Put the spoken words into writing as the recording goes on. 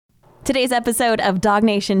Today's episode of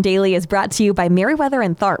DawgNation Daily is brought to you by Merriweather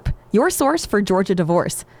and Tharp, your source for Georgia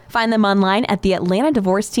divorce. Find them online at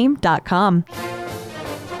theatlantadivorceteam.com.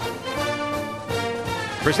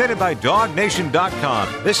 Presented by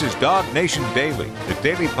DawgNation.com. This is DawgNation Daily, the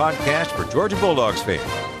daily podcast for Georgia Bulldogs fans.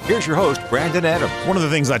 Here's your host, Brandon Adams. One of the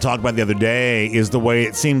things I talked about the other day is the way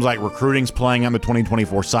it seems like recruiting's playing out the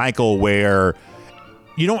 2024 cycle, where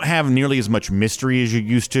you don't have nearly as much mystery as you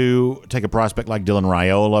used to. Take a prospect like Dylan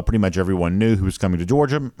Raiola. Pretty much everyone knew who was coming to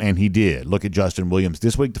Georgia, and he did. Look at Justin Williams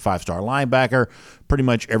this week, the five-star linebacker. Pretty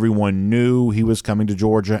much everyone knew he was coming to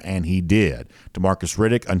Georgia, and he did. Demarcus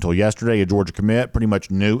Riddick, until yesterday, a Georgia commit, pretty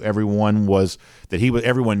much knew everyone knew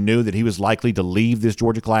that he was likely to leave this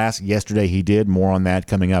Georgia class. Yesterday he did. More on that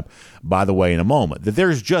coming up, by the way, in a moment. That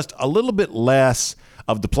there's just a little bit less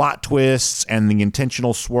of the plot twists and the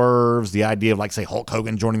intentional swerves, the idea of, like, say, Hulk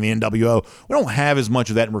Hogan joining the NWO. We don't have as much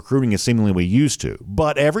of that in recruiting as seemingly we used to.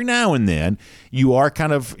 But every now and then, you are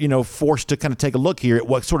kind of, forced to kind of take a look here at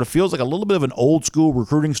what sort of feels like a little bit of an old school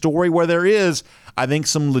recruiting story, where there is, I think,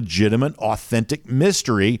 some legitimate, authentic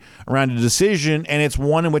mystery around a decision. And it's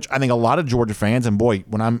one in which I think a lot of Georgia fans, and boy,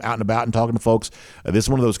 when I'm out and about and talking to folks, this is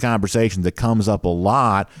one of those conversations that comes up a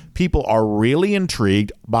lot. People are really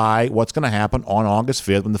intrigued by what's going to happen on August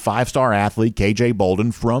 5th when the five-star athlete, KJ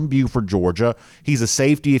Bolden from Buford, Georgia, he's a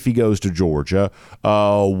safety if he goes to Georgia,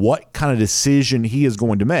 what kind of decision he is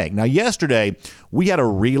going to make. Now, yesterday, we had a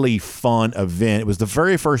really fun event. It was the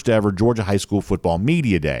very first ever Georgia High School Football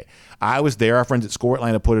Media Day. I was there. Our friends at Score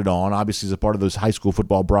Atlanta put it on, obviously as a part of those high school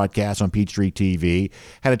football broadcasts on Peachtree TV.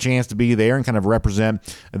 Had a chance to be there and kind of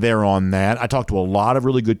represent there on that. I talked to a lot of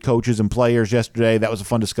really good coaches and players yesterday. That was a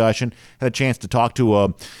fun discussion. Had a chance to talk to,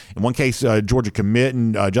 in one case, Georgia commit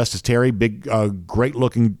and Justice Terry, big,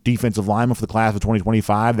 great-looking defensive lineman for the class of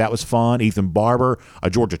 2025. That was fun. Ethan Barber, a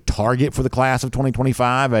Georgia target for the class of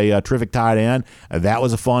 2025, a terrific tight end. That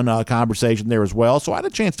was a fun conversation there as well. So I had a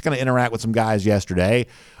chance to kind of interact with some guys yesterday.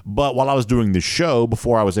 But while I was doing the show,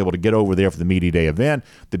 before I was able to get over there for the Media Day event,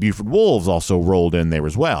 the Buford Wolves also rolled in there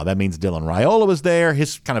as well. That means Dylan Raiola was there,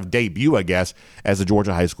 his kind of debut, I guess, as a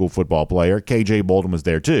Georgia high school football player. KJ Bolden was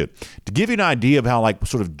there too. To give you an idea of how, like,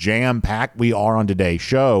 sort of jam-packed we are on today's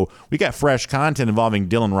show, we got fresh content involving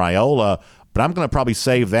Dylan Raiola, but I'm going to probably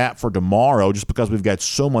save that for tomorrow just because we've got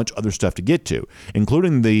so much other stuff to get to,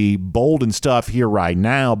 including the Bolden stuff here right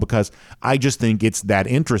now, because I just think it's that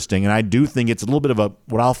interesting. And I do think it's a little bit of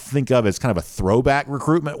what I'll think of as kind of a throwback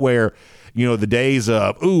recruitment where, the days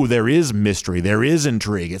of, there is mystery, there is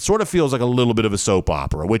intrigue. It sort of feels like a little bit of a soap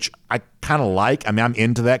opera, which I kind of like. I mean, I'm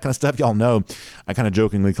into that kind of stuff. Y'all know I kind of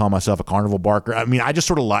jokingly call myself a carnival barker. I mean, I just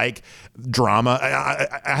sort of like drama.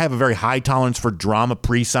 I have a very high tolerance for drama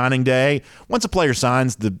pre-signing day. Once a player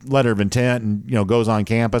signs the letter of intent and, goes on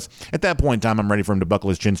campus, at that point in time, I'm ready for him to buckle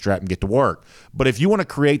his chin strap and get to work. But if you want to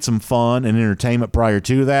create some fun and entertainment prior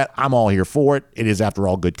to that, I'm all here for it. It is, after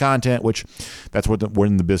all, good content, which that's what we're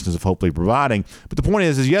in the business of hopefully providing. But the point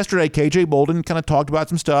is yesterday, KJ Bolden kind of talked about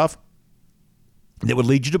some stuff that would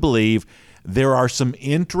lead you to believe there are some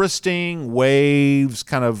interesting waves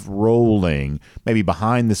kind of rolling, maybe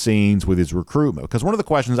behind the scenes with his recruitment. Because one of the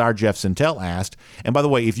questions our Jeff Sintel asked, and by the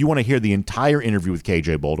way, if you want to hear the entire interview with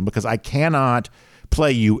KJ Bolden, because I cannot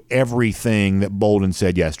play you everything that Bolden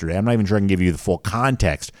said yesterday. I'm not even sure I can give you the full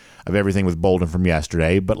context of everything with Bolden from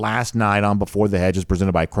yesterday. But last night on Before the Hedges,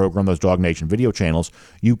 presented by Kroger on those DawgNation video channels,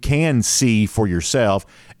 you can see for yourself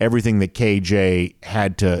everything that KJ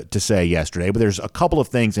had to say yesterday. But there's a couple of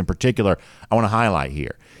things in particular I want to highlight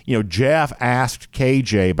here. Jeff asked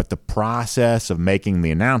KJ about the process of making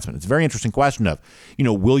the announcement. It's a very interesting question of,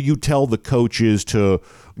 will you tell the coaches to,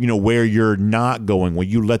 where you're not going? Will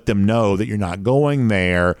you let them know that you're not going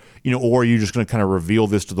there? Or are you just going to kind of reveal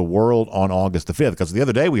this to the world on August the 5th? Because the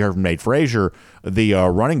other day we heard from Nate Frazier, the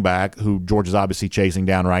running back who Georgia's obviously chasing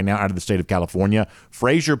down right now out of the state of California.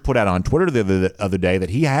 Frazier put out on Twitter the other day that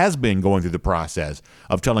he has been going through the process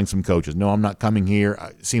of telling some coaches, no, I'm not coming here.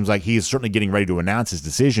 It seems like he is certainly getting ready to announce his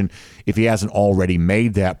decision if he hasn't already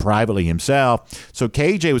made that privately himself. So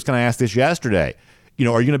KJ was going to ask this yesterday.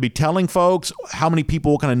 Are you going to be telling folks how many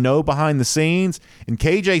people will kind of know behind the scenes? And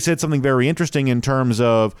KJ said something very interesting in terms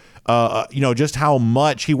of, just how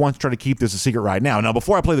much he wants to try to keep this a secret right now. Now,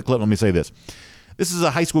 before I play the clip, let me say this. This is a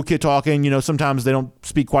high school kid talking. Sometimes they don't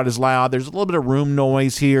speak quite as loud. There's a little bit of room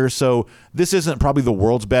noise here. So this isn't probably the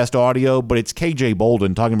world's best audio, but it's KJ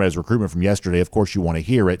Bolden talking about his recruitment from yesterday. Of course, you want to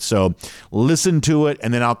hear it. So listen to it,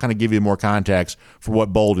 and then I'll kind of give you more context for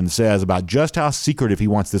what Bolden says about just how secretive he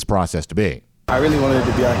wants this process to be. I really wanted it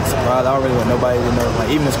to be like a surprise. I don't really want nobody to know. Like,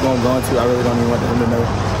 even the school I'm going to, I really don't even want them to know.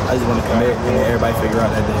 I just want to commit and then everybody figure out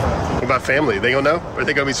that day. about family? They gonna know, or are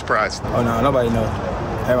they gonna be surprised? Oh no, nobody knows.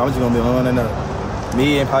 Hey, I'm just gonna be the only one to know.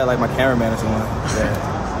 Me and probably like my cameraman or someone.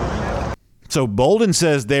 Yeah. So Bolden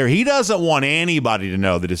says there he doesn't want anybody to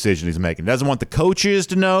know the decision he's making. He doesn't want the coaches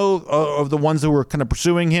to know of the ones who are kind of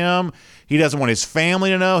pursuing him. He doesn't want his family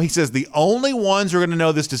to know. He says the only ones who are going to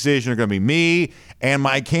know this decision are going to be me and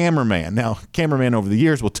my cameraman. Now, cameraman over the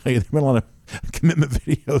years will tell you there have been a lot of commitment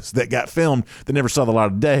videos that got filmed that never saw the light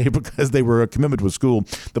of day because they were a commitment to a school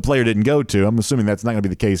the player didn't go to. I'm assuming that's not going to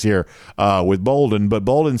be the case here with Bolden. But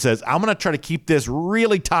Bolden says, I'm going to try to keep this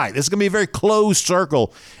really tight. This is going to be a very closed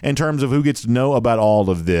circle in terms of who gets to know about all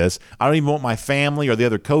of this. I don't even want my family or the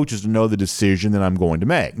other coaches to know the decision that I'm going to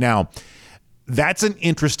make. Now, that's an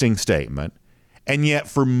interesting statement. And yet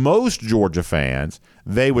for most Georgia fans,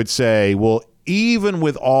 they would say, well, even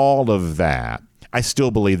with all of that, I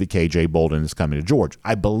still believe that KJ Bolden is coming to Georgia.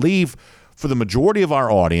 I believe for the majority of our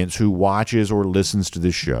audience who watches or listens to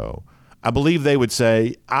this show, I believe they would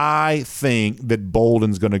say, I think that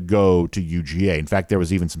Bolden's going to go to UGA. In fact, there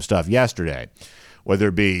was even some stuff yesterday, whether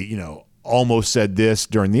it be, almost said this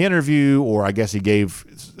during the interview, or I guess he gave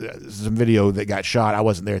some video that got shot. I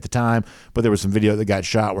wasn't there at the time, but there was some video that got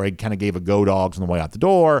shot where he kind of gave a go dogs on the way out the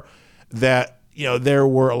door that, there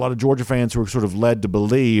were a lot of Georgia fans who were sort of led to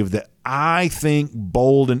believe that I think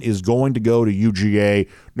Bolden is going to go to UGA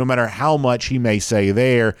no matter how much he may say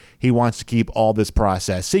there. He wants to keep all this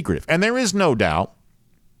process secretive. And there is no doubt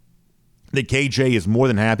that KJ is more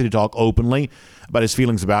than happy to talk openly about his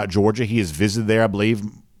feelings about Georgia. He has visited there, I believe,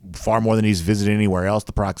 far more than he's visited anywhere else.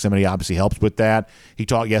 The proximity obviously helps with that. He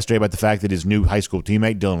talked yesterday about the fact that his new high school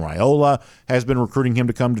teammate, Dylan Raiola, has been recruiting him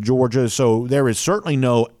to come to Georgia. So there is certainly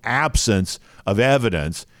no absence of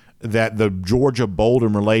evidence that the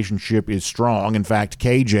Georgia-Bolden relationship is strong. In fact,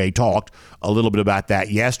 KJ talked a little bit about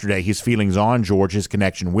that yesterday, his feelings on Georgia, his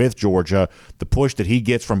connection with Georgia, the push that he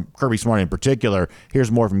gets from Kirby Smart in particular.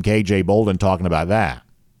 Here's more from KJ Bolden talking about that.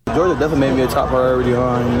 Georgia definitely made me a top priority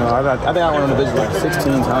on, I think I went on the visit like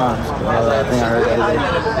 16 times. I think I heard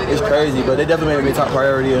that. It's crazy, but they definitely made me a top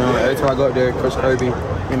priority. Every time I go up there, Coach Kirby,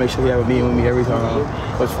 they make sure he have a meeting with me every time.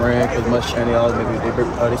 Coach Frank, Coach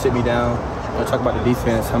Muschamp, they sit me down, talk about the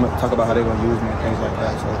defense, talk about how they're going to use me and things like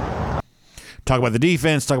that. So. Talk about the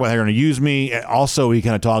defense, talk about how they're going to use me. Also, he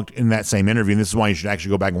kind of talked in that same interview, and this is why you should actually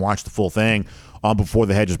go back and watch the full thing on Before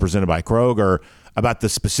the Hedge is presented by Kroger, about the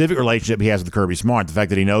specific relationship he has with Kirby Smart, the fact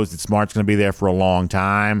that he knows that Smart's going to be there for a long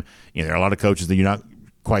time. There are a lot of coaches that you're not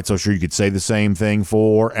quite so sure you could say the same thing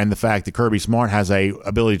for, and the fact that Kirby Smart has a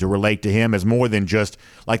ability to relate to him as more than just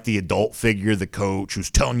like the adult figure, the coach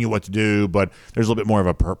who's telling you what to do, but there's a little bit more of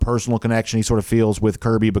a personal connection he sort of feels with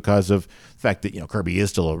Kirby because of the fact that, Kirby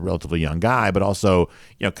is still a relatively young guy, but also,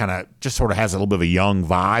 kind of just sort of has a little bit of a young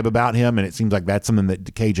vibe about him, and it seems like that's something that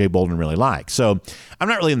KJ Bolden really likes. So I'm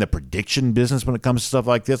not really in the prediction business when it comes to stuff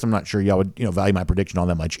like this. I'm not sure y'all would, value my prediction all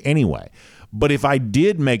that much anyway. But if I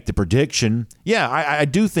did make the prediction, I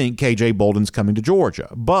do think KJ Bolden's coming to Georgia.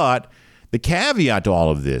 But the caveat to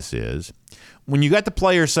all of this is when you got the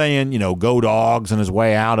player saying, go Dogs on his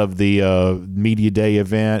way out of the media day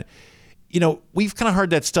event, we've kind of heard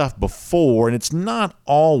that stuff before, and it's not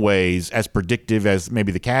always as predictive as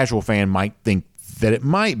maybe the casual fan might think that it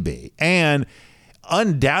might be. And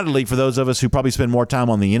undoubtedly, for those of us who probably spend more time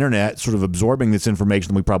on the internet sort of absorbing this information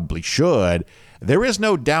than we probably should, there is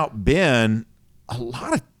no doubt been a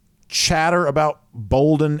lot of chatter about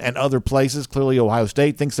Bolden and other places. Clearly, Ohio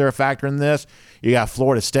State thinks they're a factor in this. You got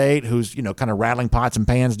Florida State, who's, kind of rattling pots and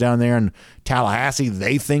pans down there in Tallahassee.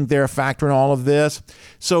 They think they're a factor in all of this.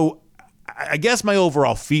 So I guess my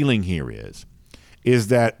overall feeling here is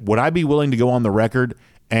that would I be willing to go on the record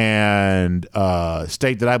and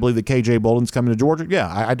state that I believe that KJ Bolden's coming to Georgia?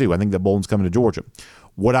 Yeah, I do. I think that Bolden's coming to Georgia.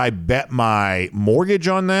 Would I bet my mortgage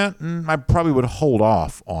on that? I probably would hold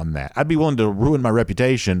off on that. I'd be willing to ruin my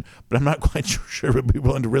reputation, but I'm not quite sure I'd be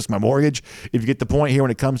willing to risk my mortgage, if you get the point here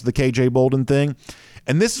when it comes to the KJ Bolden thing.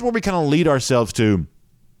 And this is where we kind of lead ourselves to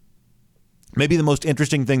maybe the most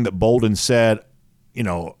interesting thing that Bolden said,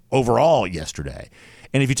 overall yesterday.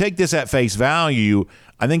 And if you take this at face value,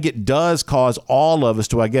 I think it does cause all of us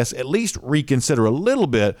to, I guess, at least reconsider a little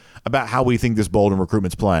bit about how we think this Bolden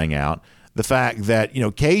recruitment's playing out. The fact that,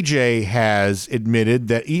 KJ has admitted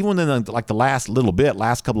that even in the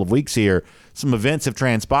last couple of weeks here, some events have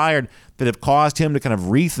transpired that have caused him to kind of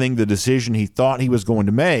rethink the decision he thought he was going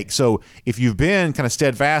to make. So if you've been kind of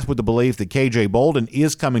steadfast with the belief that KJ Bolden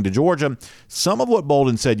is coming to Georgia, some of what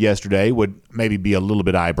Bolden said yesterday would maybe be a little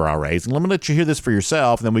bit eyebrow raising. Let me let you hear this for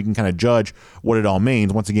yourself, and then we can kind of judge what it all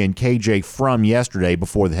means. Once again, KJ from yesterday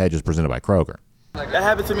Before the Hedge is presented by Kroger. That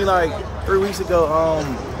happened to me like 3 weeks ago.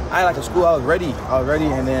 I had like a school. I was ready,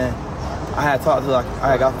 and then I had talked to,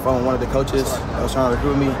 I had got the phone with one of the coaches that was trying to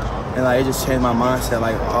recruit me, and it just changed my mindset,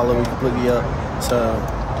 all the way completely up. So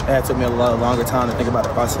it took me a lot longer time to think about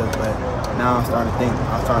the process, but now I'm starting to think.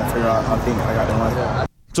 I'm starting to figure out how to think I got the one.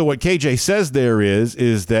 So what KJ says there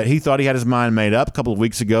is that he thought he had his mind made up a couple of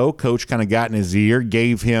weeks ago. Coach kind of got in his ear,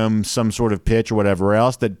 gave him some sort of pitch or whatever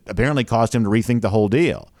else that apparently caused him to rethink the whole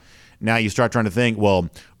deal. Now you start trying to think, well,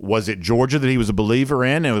 was it Georgia that he was a believer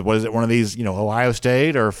in? And was it one of these, Ohio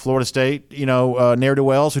State or Florida State,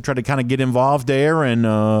 ne'er-do-wells who tried to kind of get involved there and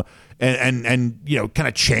kind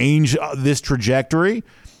of change this trajectory?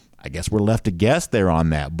 I guess we're left to guess there on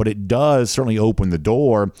that. But it does certainly open the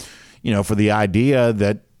door, for the idea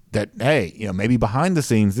that hey, maybe behind the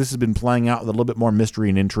scenes this has been playing out with a little bit more mystery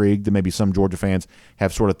and intrigue than maybe some Georgia fans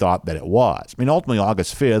have sort of thought that it was. I mean, ultimately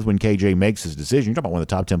August 5th, when KJ makes his decision, you're talking about one of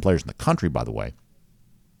the top 10 players in the country, by the way.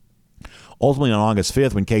 Ultimately on August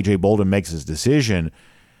 5th, when KJ Bolden makes his decision,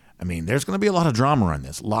 I mean, there's going to be a lot of drama on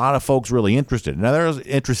this. A lot of folks really interested. Now, there's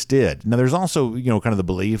also, kind of the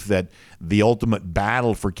belief that the ultimate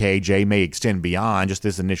battle for KJ may extend beyond just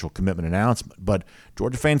this initial commitment announcement. But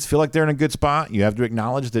Georgia fans feel like they're in a good spot. You have to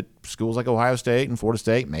acknowledge that schools like Ohio State and Florida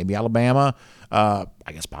State, maybe Alabama, I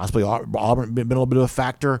guess possibly Auburn been a little bit of a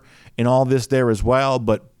factor in all this there as well.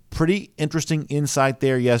 But pretty interesting insight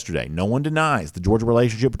there yesterday. No one denies the Georgia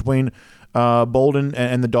relationship between Bolden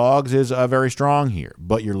and the Dogs is very strong here,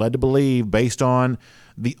 but you're led to believe, based on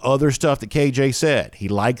the other stuff that KJ said, he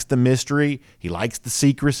likes the mystery, he likes the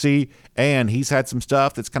secrecy, and he's had some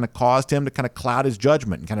stuff that's kind of caused him to kind of cloud his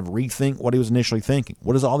judgment and kind of rethink what he was initially thinking.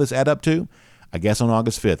 What does all this add up to? I guess on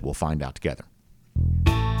August 5th we'll find out together.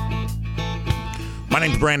 My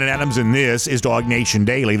name's Brandon Adams, and this is DawgNation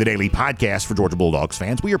Daily, the daily podcast for Georgia Bulldogs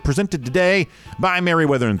fans. We are presented today by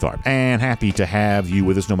Merriweather and Tharp, and happy to have you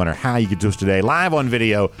with us no matter how you get to us today. Live on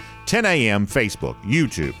video, 10 a.m., Facebook,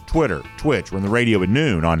 YouTube, Twitter, Twitch. We're on the radio at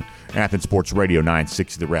noon on Athens Sports Radio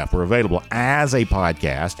 960 The Ref. We're available as a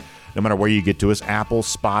podcast, no matter where you get to us, Apple,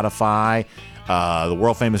 Spotify, the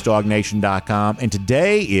world-famous DawgNation.com. And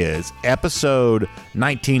today is episode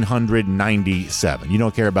 1997. You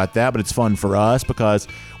don't care about that, but it's fun for us because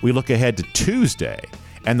we look ahead to Tuesday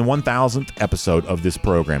and the 1,000th episode of this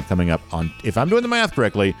program coming up on, if I'm doing the math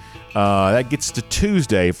correctly, that gets to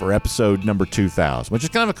Tuesday for episode number 2,000, which is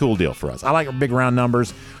kind of a cool deal for us. I like big round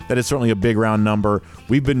numbers. That is certainly a big round number.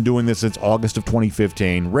 We've been doing this since August of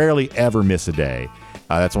 2015. Rarely ever miss a day.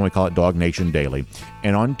 That's when we call it DawgNation Daily.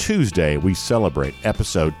 And on Tuesday, we celebrate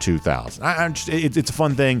episode 2000. It's a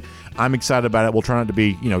fun thing. I'm excited about it. We'll try not to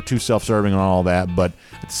be, too self-serving and all that. But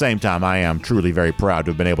at the same time, I am truly very proud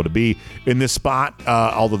to have been able to be in this spot.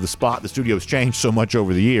 Although the studio has changed so much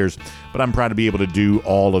over the years. But I'm proud to be able to do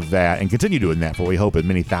all of that and continue doing that for, we hope, as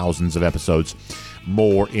many thousands of episodes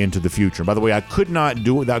more into the future. By the way, I could not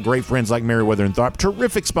do it without great friends like Merriweather and Tharp.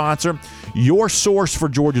 Terrific sponsor, your source for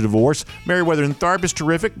Georgia divorce. Merriweather and Tharp is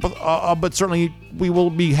terrific, but certainly we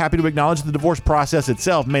will be happy to acknowledge the divorce process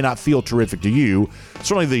itself may not feel terrific to you.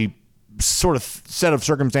 Certainly the sort of set of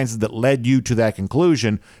circumstances that led you to that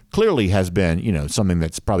conclusion clearly has been, something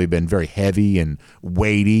that's probably been very heavy and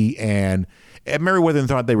weighty, and at Merriweather and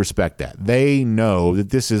Tharp, they respect that. They know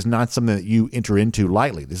that this is not something that you enter into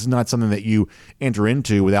lightly. This is not something that you enter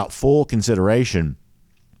into without full consideration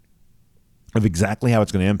of exactly how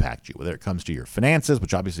it's going to impact you, whether it comes to your finances,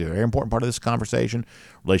 which obviously is a very important part of this conversation,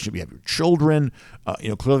 relationship you have with your children.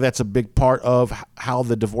 Clearly that's a big part of how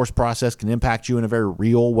the divorce process can impact you in a very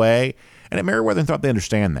real way. And at Merriweather and Tharp, they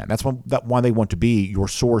understand that. That's why they want to be your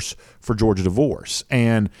source for Georgia divorce.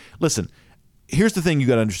 And listen, here's the thing you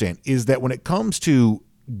got to understand is that when it comes to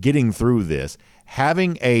getting through this,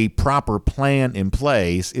 having a proper plan in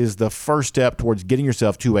place is the first step towards getting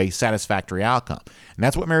yourself to a satisfactory outcome. And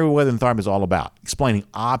that's what Merriweather and Tharp is all about, explaining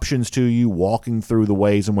options to you, walking through the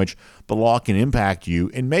ways in which the law can impact you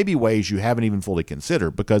in maybe ways you haven't even fully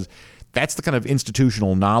considered, because that's the kind of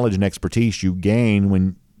institutional knowledge and expertise you gain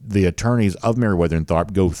when the attorneys of Merriweather and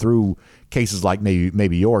Tharp go through cases like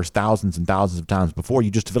maybe yours thousands and thousands of times before. You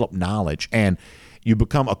just develop knowledge and you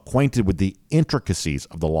become acquainted with the intricacies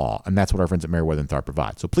of the law, and that's what our friends at Merriweather and Tharp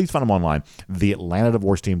provide. So please find them online,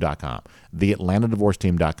 theatlantadivorceteam.com.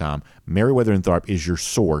 Theatlantadivorceteam.com. Merriweather and Tharp is your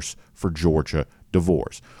source for Georgia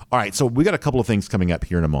divorce. All right, so we got a couple of things coming up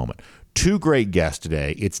here in a moment. Two great guests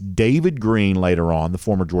today. It's David Greene later on, the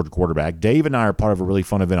former Georgia quarterback. Dave and I are part of a really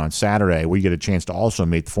fun event on Saturday. We get a chance to also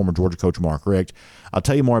meet the former Georgia coach, Mark Richt. I'll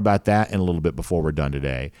tell you more about that in a little bit before we're done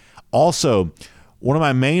today. Also, One of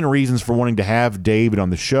my main reasons for wanting to have David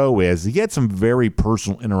on the show is he had some very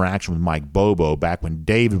personal interaction with Mike Bobo back when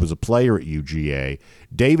David was a player at UGA.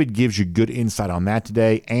 David gives you good insight on that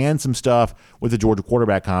today and some stuff with the Georgia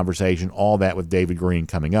quarterback conversation, all that with David Greene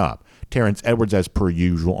coming up. Terrence Edwards, as per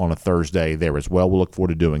usual, on a Thursday there as well. We'll look forward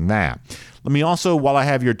to doing that. Let me also, while I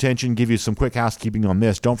have your attention, give you some quick housekeeping on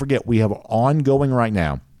this. Don't forget, we have ongoing right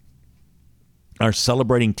now our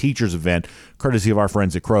Celebrating Teachers event, courtesy of our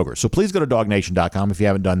friends at Kroger. So please go to DawgNation.com if you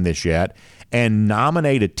haven't done this yet and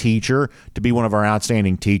nominate a teacher to be one of our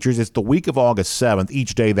outstanding teachers. It's the week of August 7th.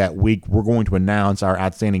 Each day that week, we're going to announce our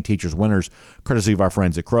Outstanding Teachers winners, courtesy of our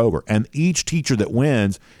friends at Kroger. And each teacher that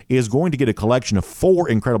wins is going to get a collection of 4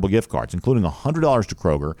 incredible gift cards, including $100 to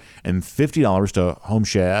Kroger and $50 to Home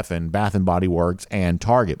Chef and Bath & Body Works and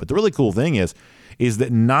Target. But the really cool thing is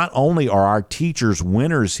that not only are our teachers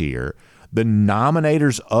winners here, the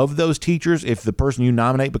nominators of those teachers, if the person you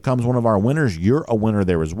nominate becomes one of our winners, you're a winner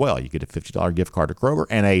there as well. You get a $50 gift card to Kroger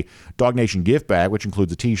and a DawgNation gift bag, which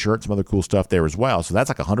includes a T-shirt, some other cool stuff there as well. So that's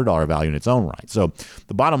like a $100 value in its own right. So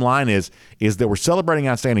the bottom line is that we're celebrating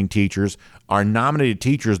outstanding teachers. Our nominated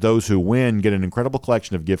teachers, those who win, get an incredible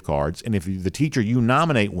collection of gift cards. And if the teacher you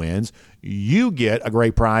nominate wins, you get a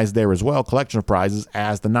great prize there as well, collection of prizes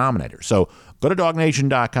as the nominator. So go to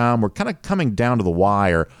DawgNation.com. We're kind of coming down to the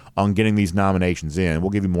wire on getting these nominations in. We'll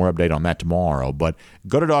give you more update on that tomorrow. But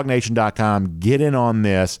go to DawgNation.com, get in on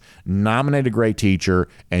this, nominate a great teacher,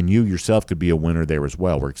 and you yourself could be a winner there as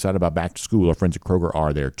well. We're excited about back to school. Our friends at Kroger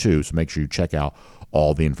are there too, so make sure you check out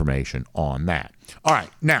all the information on that. All right,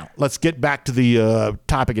 now let's get back to the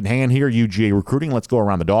topic at hand here, UGA recruiting. Let's go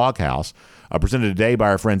around the doghouse. Presented today by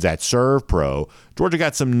our friends at ServPro. Georgia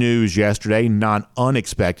got some news yesterday, not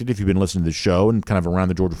unexpected if you've been listening to the show and kind of around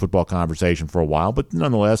the Georgia football conversation for a while, but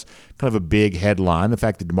nonetheless, kind of a big headline. The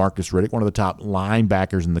fact that Demarcus Riddick, one of the top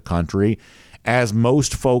linebackers in the country, as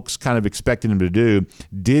most folks kind of expected him to do,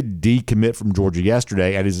 did decommit from Georgia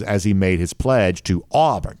yesterday as he made his pledge to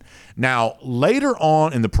Auburn. Now, later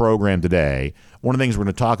on in the program today, one of the things we're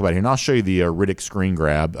going to talk about here, and I'll show you the Riddick screen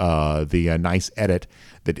grab, the nice edit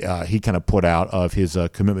that he kind of put out of his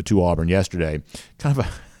commitment to Auburn yesterday. Kind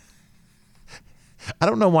of I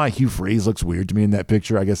don't know why Hugh Freeze looks weird to me in that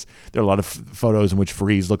picture. I guess there are a lot of photos in which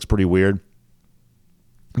Freeze looks pretty weird.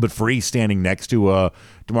 But Freeze standing next to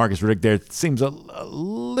Demarcus Riddick there seems a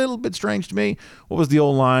little bit strange to me. What was the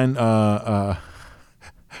old line?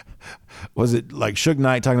 Was it like Suge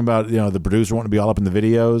Knight talking about, the producer wanting to be all up in the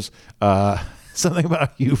videos? Something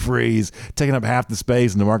about Hugh Freeze taking up half the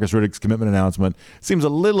space in Demarcus Riddick's commitment announcement. Seems a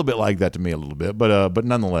little bit like that to me a little bit. But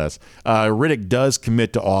nonetheless, Riddick does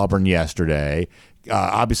commit to Auburn yesterday.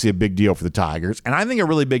 Obviously a big deal for the Tigers, and I think a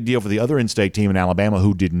really big deal for the other in-state team in Alabama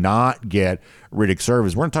who did not get Riddick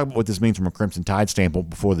service. We're going to talk about what this means from a Crimson Tide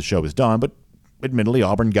standpoint before the show is done, but admittedly,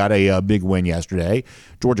 Auburn got a big win yesterday.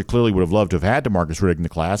 Georgia clearly would have loved to have had Demarcus Riddick in the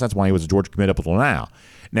class. That's why he was a Georgia commit up until now.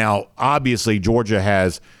 Now, obviously, Georgia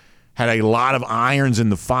has had a lot of irons in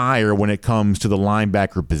the fire when it comes to the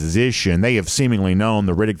linebacker position. They have seemingly known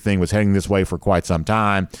the Riddick thing was heading this way for quite some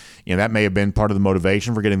time. That may have been part of the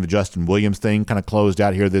motivation for getting the Justin Williams thing kind of closed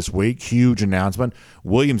out here this week. Huge announcement.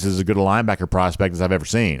 Williams is as good a linebacker prospect as I've ever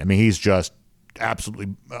seen. I mean, he's just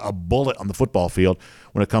absolutely a bullet on the football field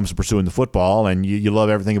when it comes to pursuing the football, and you love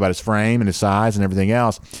everything about his frame and his size and everything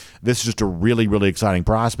else. This is just a really, really exciting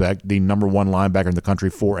prospect, the number one linebacker in the country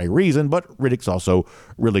for a reason, but Riddick's also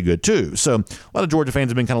really good too. So a lot of Georgia fans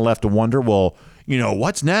have been kind of left to wonder, well,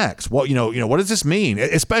 what's next? Well, what does this mean?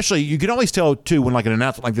 Especially, you can always tell too when like an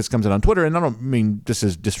announcement like this comes out on Twitter, and I don't mean this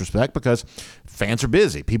is disrespect because fans are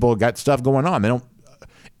busy. People got stuff going on. They don't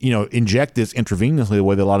inject this intravenously the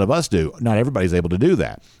way that a lot of us do. Not everybody's able to do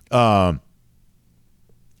that.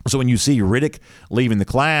 So when you see Riddick leaving the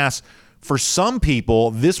class, for some people,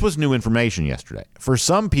 this was new information yesterday. For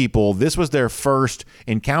some people, this was their first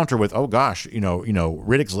encounter with, oh gosh,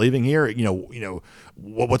 Riddick's leaving here.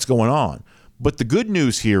 What's going on? But the good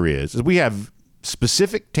news here is we have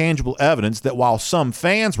specific, tangible evidence that while some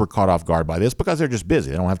fans were caught off guard by this because they're just busy,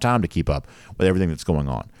 they don't have time to keep up with everything that's going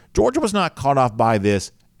on, Georgia was not caught off by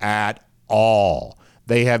this at all.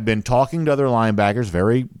 They have been talking to other linebackers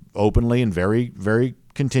very openly and very, very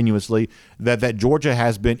continuously that Georgia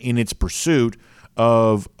has been in its pursuit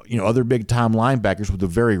of other big-time linebackers with a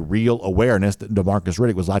very real awareness that Demarcus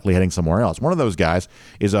Riddick was likely heading somewhere else. One of those guys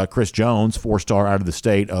is Chris Jones, 4-star out of the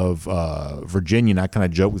state of Virginia, and I kind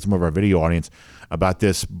of joked with some of our video audience about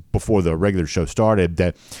this before the regular show started,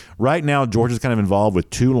 that right now Georgia's kind of involved with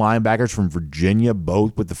 2 linebackers from Virginia,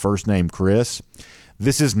 both with the first name Chris.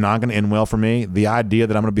 This is not going to end well for me. The idea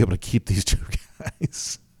that I'm going to be able to keep these 2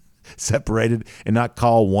 guys separated and not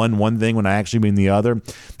call one thing when I actually mean the other,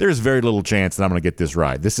 there's very little chance that I'm going to get this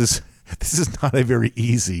right. This is not a very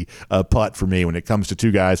easy putt for me when it comes to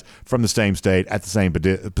two guys from the same state at the same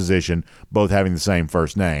position, both having the same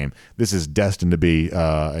first name. This is destined to be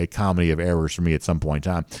a comedy of errors for me at some point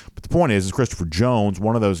in time. But the point is Christopher Jones,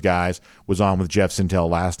 one of those guys, was on with Jeff Sintel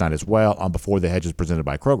last night as well on Before the Hedges presented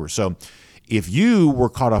by Kroger. So if you were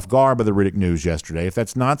caught off guard by the Riddick news yesterday, if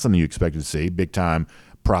that's not something you expected to see, big-time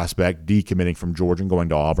prospect decommitting from Georgia and going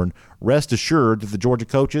to Auburn, rest assured that the Georgia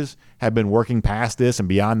coaches have been working past this and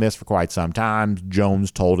beyond this for quite some time.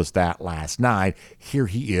 Jones told us that last night. Here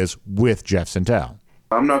he is with Jeff Sintel.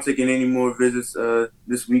 I'm not taking any more visits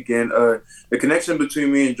this weekend. The connection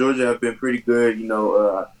between me and Georgia have been pretty good.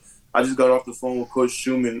 I just got off the phone with Coach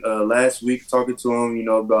Schumann last week, talking to him,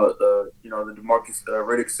 about the Demarcus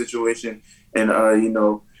Riddick situation and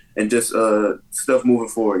and just stuff moving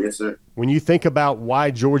forward. Yes, sir. When you think about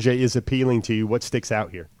why Georgia is appealing to you, what sticks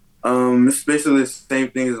out here? It's basically the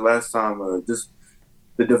same thing as last time. Just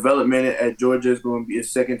the development at Georgia is going to be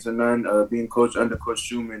second to none. Being coached under Coach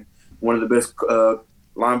Schumann, one of the best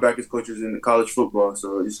linebackers coaches in college football.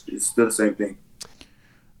 So it's still the same thing.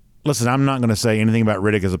 Listen, I'm not going to say anything about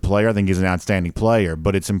Riddick as a player. I think he's an outstanding player.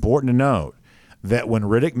 But it's important to note that when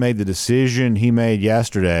Riddick made the decision he made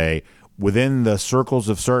yesterday, within the circles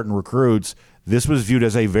of certain recruits, this was viewed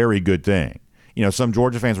as a very good thing. Some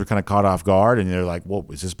Georgia fans were kind of caught off guard, and they're like, well,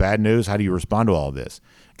 is this bad news? How do you respond to all of this?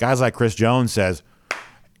 Guys like Chris Jones says,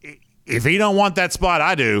 if he don't want that spot,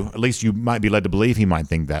 I do. At least you might be led to believe he might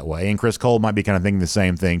think that way. And Chris Cole might be kind of thinking the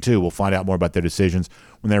same thing, too. We'll find out more about their decisions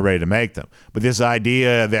when they're ready to make them. But this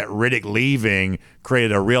idea that Riddick leaving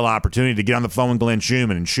created a real opportunity to get on the phone with Glenn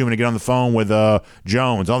Schumann and Schumann to get on the phone with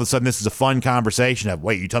Jones. All of a sudden, this is a fun conversation of,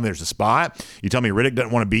 wait, you tell me there's a spot? You tell me Riddick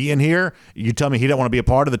doesn't want to be in here? You tell me he doesn't want to be a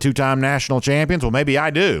part of the two-time national champions? Well, maybe I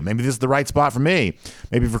do. Maybe this is the right spot for me.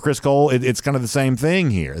 Maybe for Chris Cole, it's kind of the same thing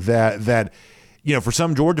here, that for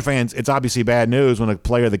some Georgia fans, it's obviously bad news when a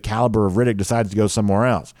player the caliber of Riddick decides to go somewhere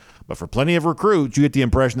else. But for plenty of recruits, you get the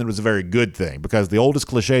impression that it was a very good thing, because the oldest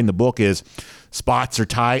cliche in the book is spots are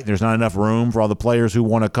tight, there's not enough room for all the players who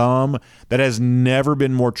want to come. That has never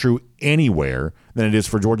been more true anywhere than it is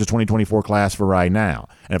for Georgia's 2024 class for right now.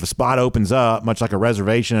 And if a spot opens up, much like a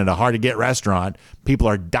reservation at a hard-to-get restaurant, people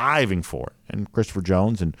are diving for it. And Christopher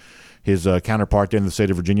Jones and his counterpart there in the state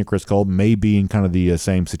of Virginia, Chris Cole, may be in kind of the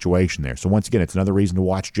same situation there. So once again, it's another reason to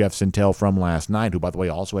watch Jeff Sintel from last night, who, by the way,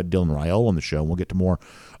 also had Dylan Raiola on the show, and we'll get to more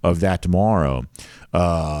of that tomorrow.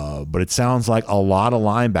 But it sounds like a lot of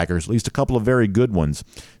linebackers, at least a couple of very good ones,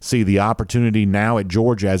 see the opportunity now at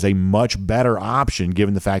Georgia as a much better option,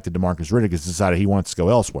 given the fact that Demarcus Riddick has decided he wants to go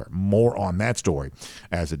elsewhere. More on that story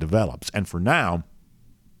as it develops. And for now,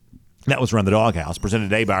 that was Run the Doghouse, presented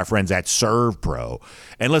today by our friends at ServPro.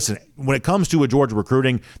 And listen, when it comes to a Georgia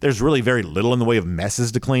recruiting, there's really very little in the way of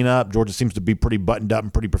messes to clean up. Georgia seems to be pretty buttoned up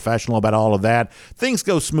and pretty professional about all of that. Things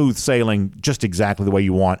go smooth sailing just exactly the way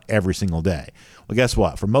you want every single day. Well, guess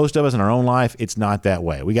what? For most of us in our own life, it's not that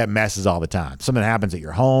way. We got messes all the time. Something happens at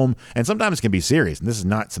your home, and sometimes it can be serious, and this is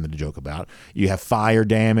not something to joke about. You have fire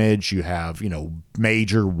damage, you have,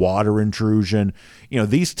 major water intrusion.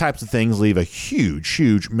 These types of things leave a huge,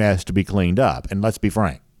 huge mess to be cleaned up. And let's be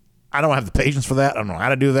frank, I don't have the patience for that. I don't know how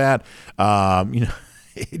to do that.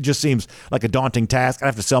 It just seems like a daunting task. I'd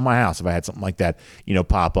have to sell my house if I had something like that,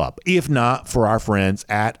 pop up. If not for our friends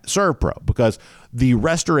at ServPro, because the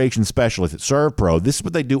restoration specialists at ServPro, this is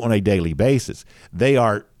what they do on a daily basis. They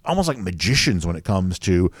are almost like magicians when it comes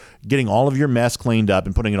to getting all of your mess cleaned up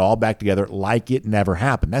and putting it all back together like it never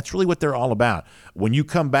happened. That's really what they're all about. When you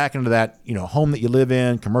come back into that, home that you live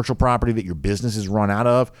in, commercial property that your business is run out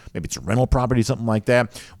of, maybe it's a rental property, something like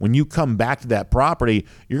that. When you come back to that property,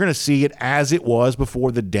 you're going to see it as it was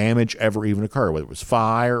before the damage ever even occurred, whether it was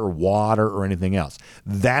fire or water or anything else.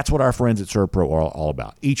 That's what our friends at ServPro are all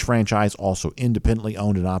about. Each franchise also independently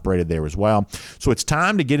owned and operated there as well. So it's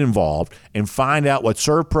time to get involved and find out what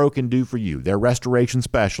ServPro can do for you. They're restoration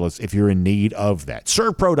specialists if you're in need of that.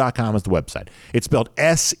 ServPro.com is the website. It's spelled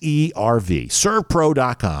S-E-R-V.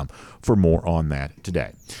 ServPro.com for more on that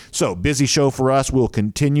today. So, busy show for us. We'll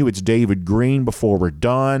continue. It's David Greene before we're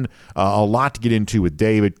done. A lot to get into with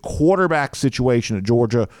David. Quarterback situation at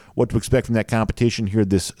Georgia, what to expect from that competition here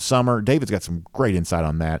this summer. David's got some great insight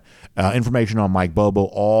on that. Information on Mike Bobo.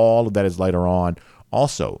 All of that is later on.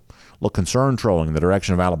 Also, a little concern trolling in the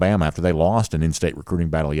direction of Alabama after they lost an in-state recruiting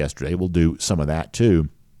battle yesterday. We'll do some of that too.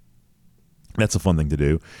 That's a fun thing to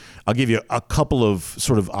do. I'll give you a couple of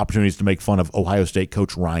sort of opportunities to make fun of Ohio State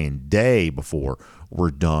coach Ryan Day before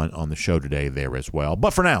we're done on the show today there as well.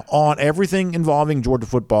 But for now, on everything involving Georgia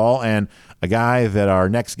football and a guy that our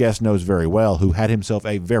next guest knows very well who had himself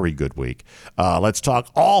a very good week, let's talk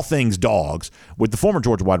all things dogs with the former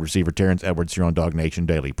Georgia wide receiver Terrence Edwards here on DawgNation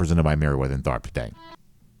Daily, presented by Merriweather and Tharp today.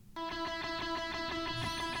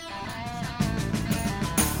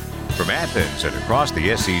 From Athens and across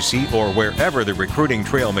the SEC or wherever the recruiting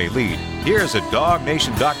trail may lead, here's a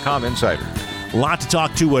DawgNation.com insider. A lot to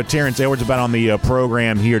talk to Terrence Edwards about on the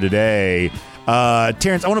program here today.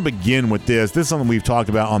 Terrence, I want to begin with this. This is something we've talked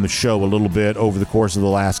about on the show a little bit over the course of the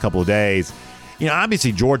last couple of days. You know,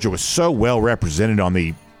 obviously Georgia was so well represented on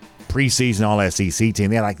the preseason All-SEC team.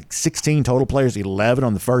 They had like 16 total players, 11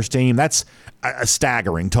 on the first team. That's a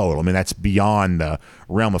staggering total. I mean, that's beyond the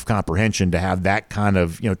realm of comprehension to have that kind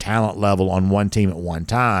of, talent level on one team at one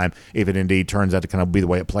time, if it indeed turns out to kind of be the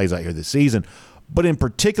way it plays out here this season. But in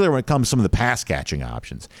particular, when it comes to some of the pass-catching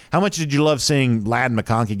options, how much did you love seeing Ladd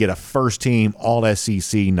McConkey get a first-team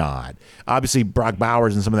All-SEC nod? Obviously, Brock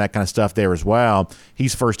Bowers and some of that kind of stuff there as well.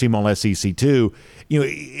 He's first-team All-SEC too.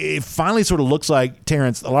 It finally sort of looks like,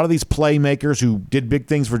 Terrence, a lot of these playmakers who did big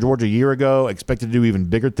things for Georgia a year ago, expected to do even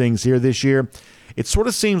bigger things here this year, it sort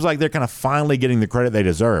of seems like they're kind of finally getting the credit they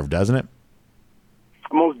deserve, doesn't it?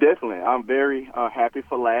 Most definitely. I'm very happy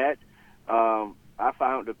for Ladd. I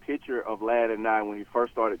found the picture of Ladd and I when he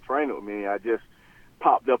first started training with me. I just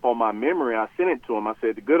popped up on my memory. I sent it to him. I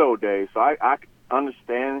said, the good old days. So I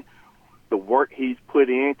understand the work he's put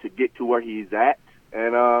in to get to where he's at.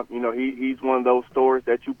 And, he's one of those stories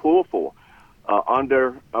that you pull for.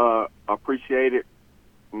 Appreciated,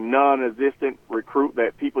 non-existent recruit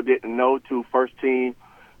that people didn't know to first team,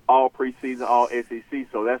 all preseason, all SEC.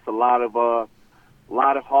 So that's a lot of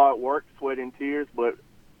hard work, sweat and tears, but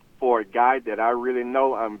for a guy that I really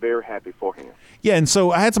know, I'm very happy for him. Yeah, and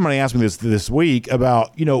so I had somebody ask me this week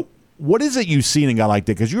about, what is it you see in a guy like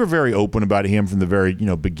that? Because you were very open about him from the very,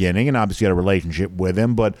 beginning, and obviously had a relationship with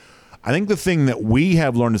him. But I think the thing that we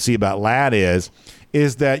have learned to see about Ladd is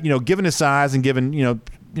that, given his size and given,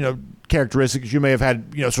 characteristics, you may have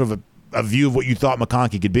had, sort of a view of what you thought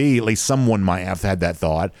McConkey could be. At least someone might have had that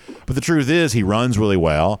thought. But the truth is he runs really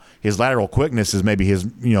well. His lateral quickness is maybe his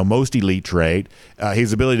most elite trait.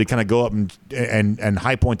 His ability to kind of go up and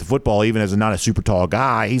high point the football even as not a super tall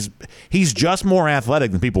guy. He's just more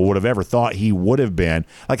athletic than people would have ever thought he would have been.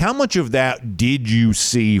 Like, how much of that did you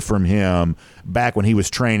see from him back when he was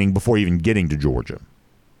training before even getting to Georgia?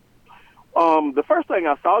 The first thing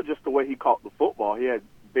I saw, just the way he caught the football. He had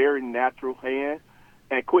very natural hands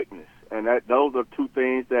and quickness. And those are two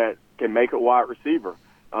things that can make a wide receiver.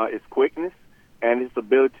 It's quickness and his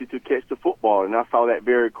ability to catch the football. And I saw that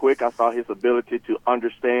very quick. I saw his ability to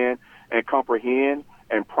understand and comprehend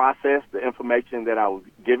and process the information that I was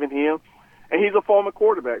giving him. And he's a former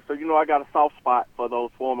quarterback. So, I got a soft spot for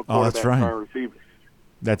those former quarterbacks and receivers.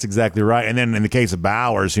 That's exactly right. And then in the case of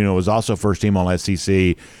Bowers, was also first team all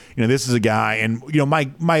SEC. This is a guy, and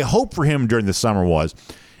my hope for him during the summer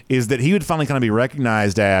is that he would finally kind of be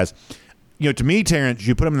recognized as, to me, Terrence,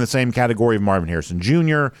 you put him in the same category of Marvin Harrison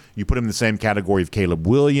Jr., you put him in the same category of Caleb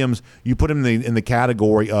Williams, you put him in the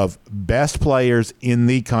category of best players in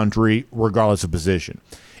the country, regardless of position.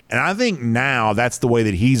 And I think now that's the way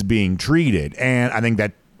that he's being treated. And I think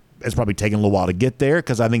that it's probably taken a little while to get there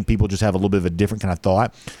because I think people just have a little bit of a different kind of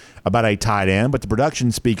thought about a tight end, but the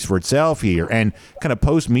production speaks for itself here. And kind of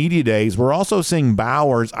post-media days, we're also seeing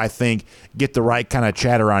Bowers, I think, get the right kind of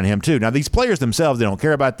chatter on him too. Now, these players themselves, they don't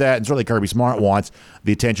care about that, and certainly Kirby Smart wants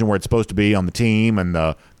the attention where it's supposed to be on the team and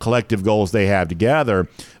the collective goals they have together.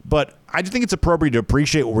 But I just think it's appropriate to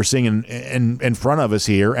appreciate what we're seeing in front of us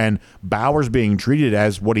here, and Bowers being treated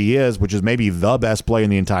as what he is, which is maybe the best player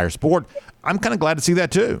in the entire sport. I'm kind of glad to see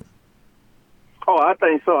that too. Oh, I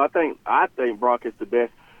think so. I think Brock is the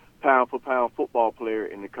best pound-for-pound football player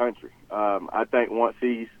in the country. I think once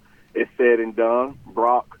it's said and done,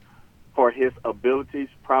 Brock, for his abilities,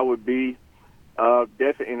 probably be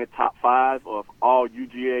definitely in the top 5 of all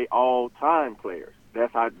UGA all-time players.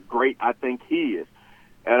 That's how great I think he is.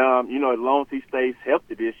 And, as long as he stays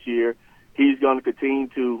healthy this year, he's going to continue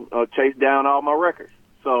to chase down all my records.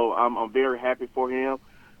 So I'm very happy for him.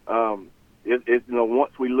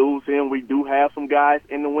 Once we lose him, we do have some guys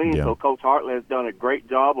in the wings. Yeah. So Coach Hartley has done a great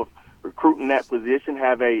job of recruiting that position,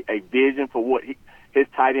 have a vision for what his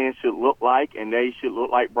tight end should look like, and they should look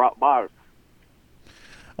like Brock Bowers.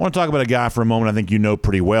 I I want to talk about a guy for a moment I think you know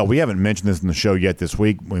pretty well. We haven't mentioned this in the show yet this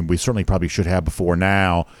week. We certainly probably should have before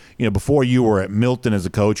now. Before you were at Milton as a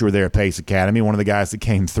coach, you were there at Pace Academy. One of the guys that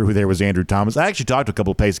came through there was Andrew Thomas. I actually talked to a couple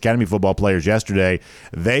of Pace Academy football players yesterday.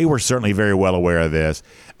 They were certainly very well aware of this.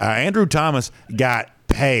 Andrew Thomas got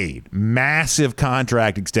paid. Massive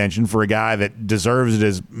contract extension for a guy that deserves it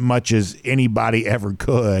as much as anybody ever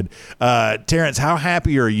could. Terrence, how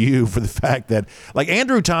happy are you for the fact that,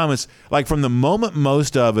 Andrew Thomas, from the moment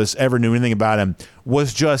most of us ever knew anything about him,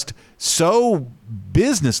 was just so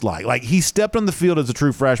businesslike. He stepped on the field as a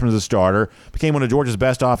true freshman as a starter, became one of Georgia's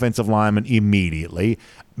best offensive linemen immediately,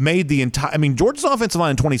 made the entire – Georgia's offensive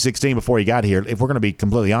line in 2016 before he got here, if we're going to be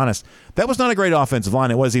completely honest, that was not a great offensive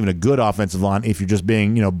line. It wasn't even a good offensive line if you're just being,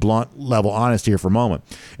 blunt level honest here for a moment.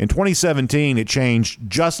 In 2017, it changed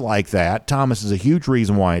just like that. Thomas is a huge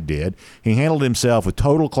reason why it did. He handled himself with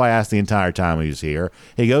total class the entire time he was here.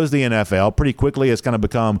 He goes to the NFL. Pretty quickly has kind of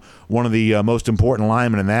become one of the most important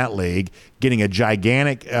linemen in that league, getting a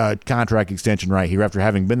gigantic contract extension right here after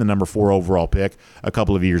having been the number 4 overall pick a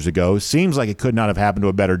couple of years ago. Seems like it could not have happened to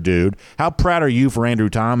a better dude. How proud are you for Andrew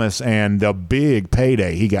Thomas and the big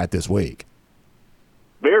payday he got this week?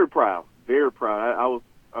 Very proud. Very proud. I was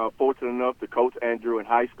fortunate enough to coach Andrew in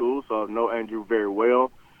high school, so I know Andrew very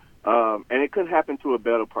well. And it couldn't happen to a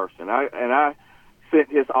better person. I sent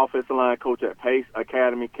his offensive line coach at Pace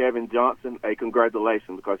Academy, Kevin Johnson, a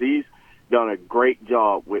congratulations, because he's done a great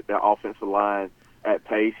job with their offensive line at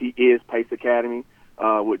Pace. He is Pace Academy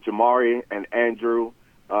with Jamari and Andrew.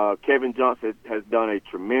 Kevin Johnson has done a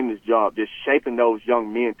tremendous job just shaping those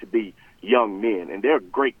young men to be young men, and they're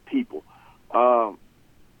great people.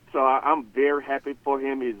 So I'm very happy for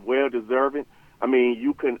him. He's well-deserving.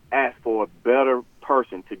 You can ask for a better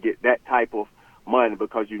person to get that type of money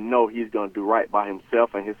because he's going to do right by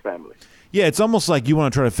himself and his family. Yeah, it's almost like you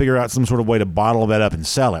want to try to figure out some sort of way to bottle that up and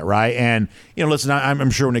sell it, right? And, listen,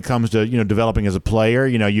 I'm sure when it comes to, developing as a player,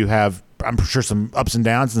 you have, I'm sure, some ups and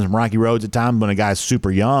downs and some rocky roads at times when a guy's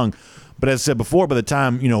super young. But as I said before, by the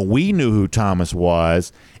time, we knew who Thomas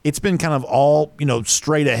was, it's been kind of all,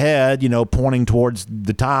 straight ahead, pointing towards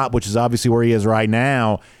the top, which is obviously where he is right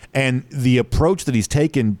now. And the approach that he's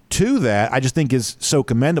taken to that, I just think is so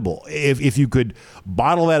commendable. If you could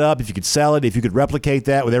bottle that up, if you could sell it, if you could replicate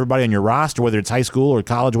that with everybody on your roster, whether it's high school or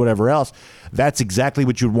college or whatever else, that's exactly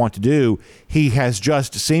what you'd want to do. He has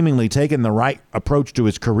just seemingly taken the right approach to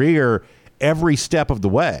his career every step of the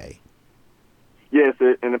way. Yes,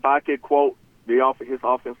 and if I could quote his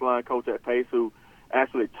offensive line coach at Pace, who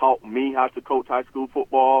actually taught me how to coach high school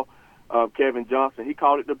football, Kevin Johnson, he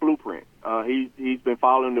called it the blueprint. He's been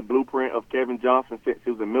following the blueprint of Kevin Johnson since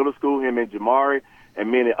he was in middle school, him and Jamari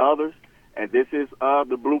and many others. And this is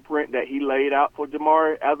the blueprint that he laid out for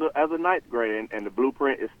Jamari as a ninth grader. And the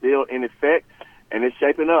blueprint is still in effect, and it's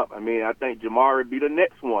shaping up. I think Jamari will be the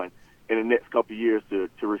next one in the next couple of years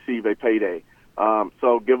to receive a payday.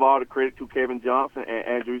 So give all the credit to Kevin Johnson and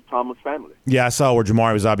Andrew Thomas' family. Yeah, I saw where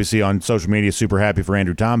Jamari was obviously on social media super happy for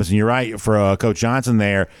Andrew Thomas. And you're right, for Coach Johnson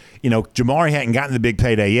there, Jamari hadn't gotten the big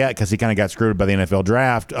payday yet because he kind of got screwed by the NFL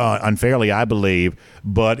draft, unfairly, I believe.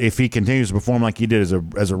 But if he continues to perform like he did as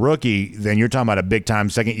a rookie, then you're talking about a big-time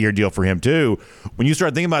second-year deal for him too. When you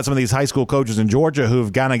start thinking about some of these high school coaches in Georgia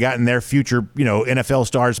who've kind of gotten their future, NFL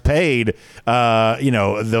stars paid,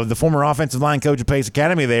 the former offensive line coach at Pace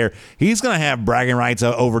Academy there, he's going to have bragging rights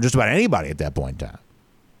over just about anybody at that point in time.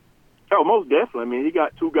 Oh, most definitely. He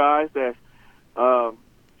got two guys that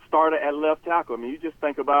started at left tackle. You just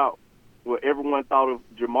think about what everyone thought of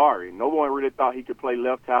Jamari. No one really thought he could play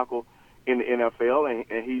left tackle in the NFL,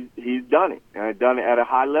 and he's done it, and done it at a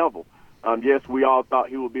high level. Yes, we all thought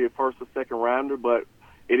he would be a first or second rounder, but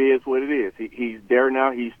it is what it is. He's there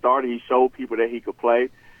now. He started. He showed people that he could play.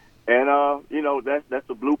 And, that's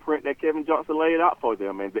the blueprint that Kevin Johnson laid out for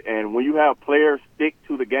them. And when you have players stick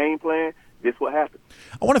to the game plan, this what happens.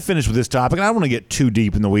 I want to finish with this topic, and I don't want to get too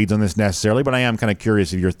deep in the weeds on this necessarily, but I am kind of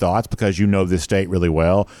curious of your thoughts because you know this state really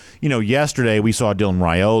well. Yesterday we saw Dylan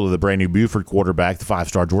Raiola, the brand new Buford quarterback, the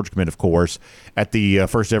 5-star Georgia commit, of course, at the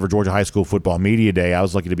first ever Georgia High School Football Media Day. I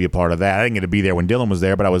was lucky to be a part of that. I didn't get to be there when Dylan was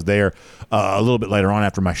there, but I was there a little bit later on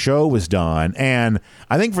after my show was done. And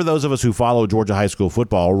I think for those of us who follow Georgia high school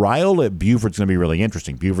football, Raiola at Buford's going to be really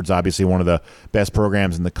interesting. Buford's obviously one of the best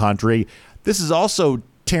programs in the country. This is also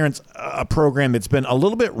Terrence, a program that's been a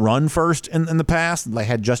little bit run first in the past. They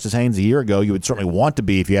had Justice Haynes a year ago. You would certainly want to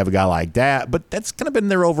be if you have a guy like that, but that's kind of been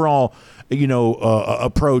their overall,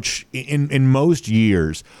 approach in most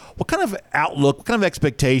years. What kind of outlook, what kind of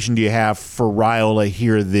expectation do you have for Raiola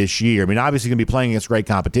here this year? I mean, obviously going to be playing against great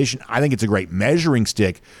competition. I think it's a great measuring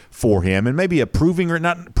stick for him, and maybe a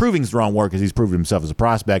not proving's the wrong word because he's proven himself as a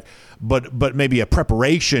prospect, but maybe a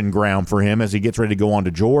preparation ground for him as he gets ready to go on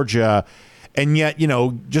to Georgia. And yet,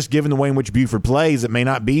 just given the way in which Buford plays, it may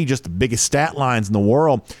not be just the biggest stat lines in the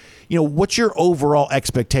world. What's your overall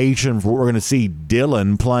expectation for what we're going to see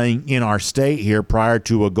Dylan playing in our state here prior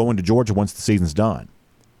to going to Georgia once the season's done?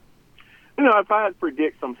 If I had to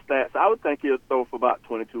predict some stats, I would think he'll throw for about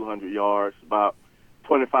 2,200 yards, about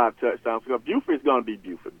 25 touchdowns. Because Buford's going to be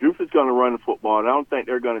Buford. Buford's going to run the football, and I don't think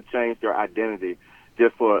they're going to change their identity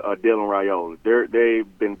just for Dylan Raiola.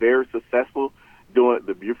 They've been very successful doing it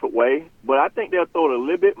the Buford way, but I think they'll throw it a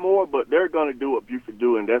little bit more, but they're going to do what Buford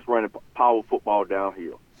do, and that's running power football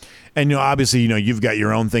downhill. And, obviously, you've got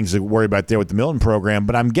your own things to worry about there with the Milton program,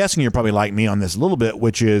 but I'm guessing you're probably like me on this a little bit,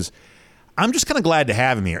 which is I'm just kind of glad to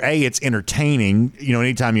have him here. A, it's entertaining,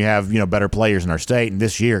 anytime you have, better players in our state. And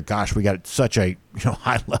this year, gosh, we got such a,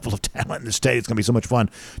 high level of talent in the state. It's going to be so much fun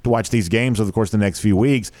to watch these games over the course of the next few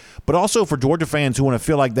weeks. But also for Georgia fans who want to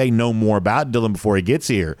feel like they know more about Dylan before he gets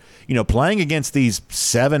here, playing against these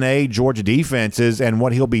 7A Georgia defenses and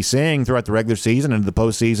what he'll be seeing throughout the regular season and the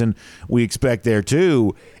postseason we expect there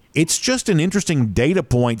too. It's just an interesting data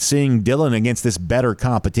point seeing Dylan against this better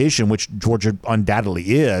competition, which Georgia undoubtedly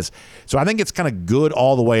is. So I think it's kind of good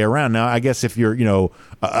all the way around. Now, I guess if you're,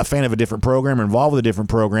 a fan of a different program or involved with a different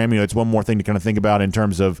program, it's one more thing to kind of think about in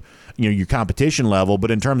terms of, your competition level.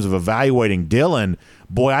 But in terms of evaluating Dylan,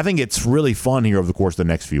 boy, I think it's really fun here over the course of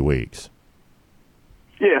the next few weeks.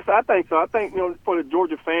 Yes, I think so. I think, for the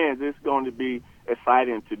Georgia fans, it's going to be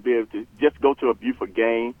exciting to be able to just go to a Buford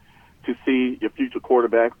game to see your future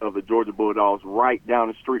quarterback of the Georgia Bulldogs right down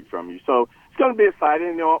the street from you. So it's going to be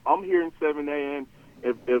exciting. I'm here in 7A, and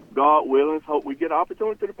if God willing, hope we get an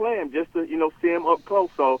opportunity to play him just to, see him up close.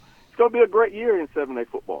 So it's going to be a great year in 7A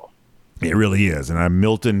football. It really is. And a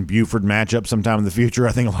Milton-Buford matchup sometime in the future,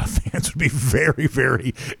 I think a lot of fans would be very,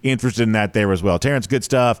 very interested in that there as well. Terrence, good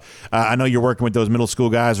stuff. I know you're working with those middle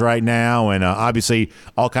school guys right now, and obviously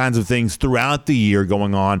all kinds of things throughout the year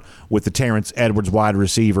going on with the Terrence Edwards Wide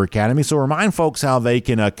Receiver Academy. So remind folks how they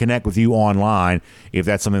can connect with you online if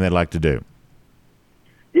that's something they'd like to do.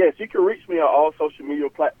 Yes, you can reach me on all social media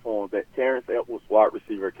platforms at Terrence Edwards Wide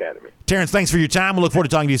Receiver Academy. Terrence, thanks for your time. We'll look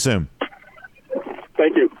forward to talking to you soon.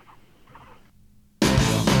 Thank you.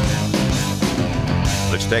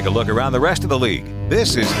 Let's take a look around the rest of the league.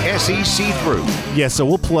 This is SEC Through. Yeah, so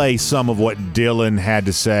we'll play some of what Dylan had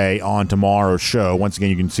to say on tomorrow's show. Once again,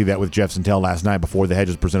 you can see that with Jeff Santel last night before the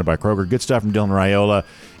Hedges presented by Kroger. Good stuff from Dylan Raiola.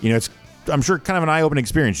 It's, I'm sure, kind of an eye-opening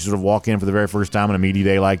experience. You sort of walk in for the very first time on a media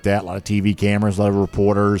day like that. A lot of TV cameras, a lot of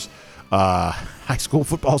reporters. High school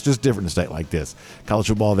football is just different in a state like this. College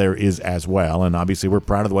football there is as well, and obviously we're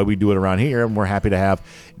proud of the way we do it around here, and we're happy to have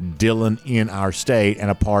Dylan in our state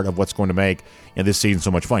and a part of what's going to make this season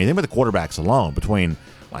so much fun. You think about the quarterbacks alone between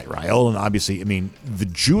like Raiola and obviously, the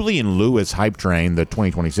Julian Lewis hype train, the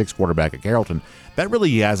 2026 quarterback at Carrollton, that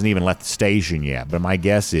really hasn't even left the station yet, but my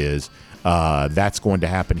guess is that's going to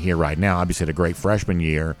happen here right now. Obviously had a great freshman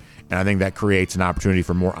year, and I think that creates an opportunity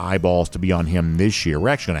for more eyeballs to be on him this year. We're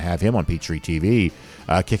actually going to have him on Peachtree TV,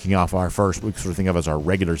 kicking off our first, we sort of think of as our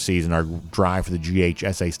regular season, our drive for the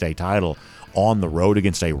GHSA state title on the road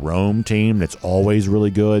against a Rome team that's always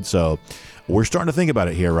really good. So we're starting to think about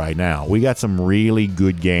it here right now. We got some really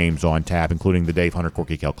good games on tap, including the Dave Hunter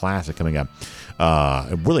Corky Kell Classic coming up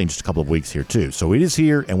really in just a couple of weeks here, too. So it is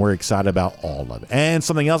here, and we're excited about all of it. And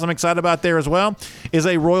something else I'm excited about there as well is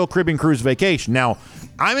a Royal Caribbean Cruise vacation. Now,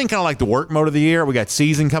 I'm in kind of like the work mode of the year. We got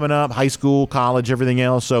season coming up, high school, college, everything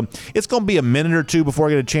else. So it's going to be a minute or two before I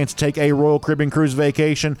get a chance to take a Royal Caribbean Cruise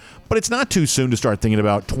vacation. But it's not too soon to start thinking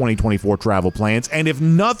about 2024 travel plans. And if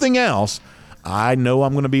nothing else, I know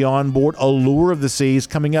I'm going to be on board Allure of the Seas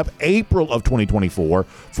coming up April of 2024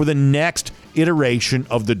 for the next iteration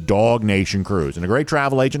of the DawgNation Cruise. And a great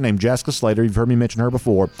travel agent named Jessica Slater, you've heard me mention her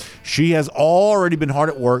before, she has already been hard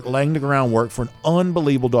at work laying the groundwork for an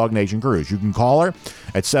unbelievable DawgNation Cruise. You can call her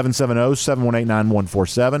at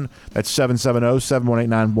 770-718-9147. That's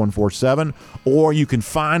 770-718-9147. Or you can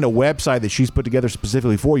find a website that she's put together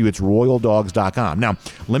specifically for you. It's royaldogs.com. Now,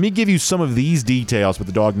 let me give you some of these details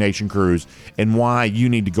with the DawgNation Cruise and why you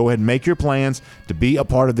need to go ahead and make your plans to be a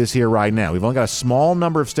part of this here right now. We've only got a small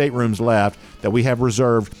number of staterooms left that we have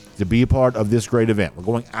reserved to be a part of this great event. We're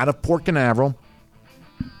going out of Port Canaveral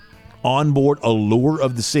onboard Allure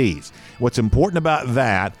of the Seas. What's important about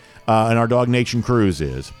that in our DawgNation cruise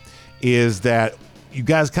is that you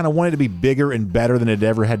guys kind of want it to be bigger and better than it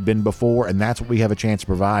ever had been before, and that's what we have a chance to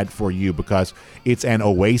provide for you because it's an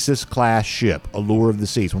Oasis-class ship, Allure of the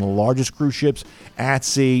Seas, one of the largest cruise ships at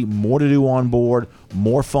sea, more to do on board,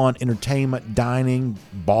 more fun, entertainment, dining,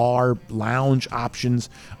 bar, lounge options,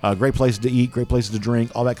 great places to eat, great places to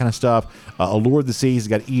drink, all that kind of stuff. Allure of the Seas has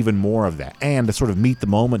got even more of that. And to sort of meet the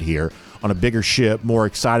moment here on a bigger ship, more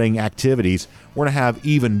exciting activities, we're going to have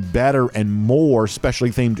even better and more specially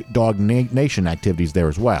themed DawgNation activities there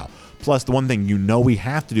as well. Plus, the one thing you know we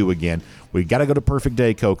have to do again, we got to go to Perfect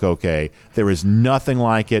Day Coco. There is nothing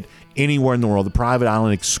like it anywhere in the world. The private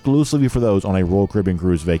island exclusively for those on a Royal Caribbean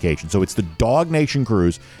cruise vacation. So it's the DawgNation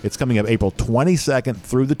cruise. It's coming up April 22nd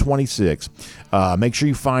through the 26th. Make sure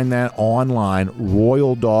you find that online,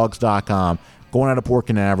 royaldogs.com. Going out of Port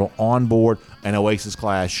Canaveral on board an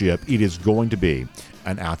Oasis-class ship. It is going to be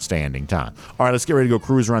an outstanding time. All right, let's get ready to go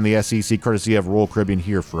cruise around the SEC, courtesy of Royal Caribbean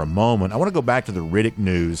here for a moment. I want to go back to the Riddick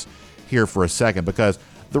news here for a second because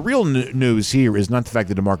the real news here is not the fact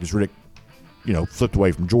that Demarcus Riddick, flipped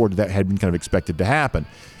away from Georgia. That had been kind of expected to happen.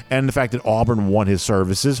 And the fact that Auburn won his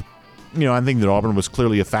services. I think that Auburn was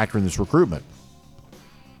clearly a factor in this recruitment.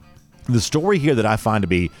 The story here that I find to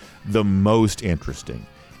be the most interesting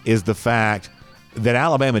is the fact that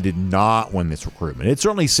Alabama did not win this recruitment. It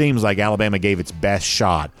certainly seems like Alabama gave its best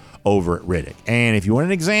shot over at Riddick. And if you want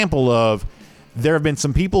an example of, there have been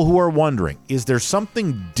some people who are wondering, is there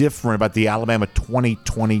something different about the Alabama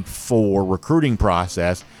 2024 recruiting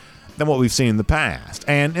process than what we've seen in the past?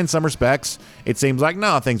 And in some respects, it seems like,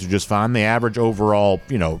 no, things are just fine. The average overall,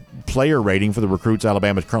 player rating for the recruits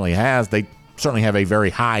Alabama currently has, they certainly have a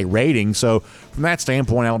very high rating. So from that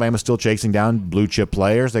standpoint, Alabama's still chasing down blue chip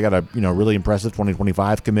players. They got a really impressive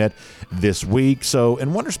 2025 commit this week. So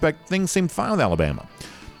in one respect, things seem fine with Alabama.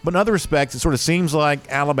 But in other respects, it sort of seems like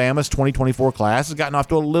Alabama's 2024 class has gotten off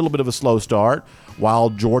to a little bit of a slow start.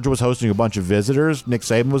 While Georgia was hosting a bunch of visitors, Nick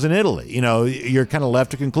Saban was in Italy. You're kind of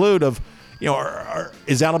left to conclude of,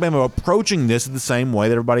 is Alabama approaching this the same way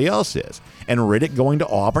that everybody else is? And Riddick going to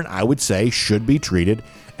Auburn, I would say, should be treated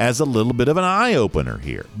as a little bit of an eye-opener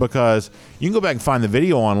here, because you can go back and find the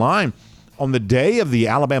video online. On the day of the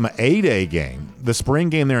Alabama A-Day game, the spring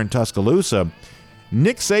game there in Tuscaloosa,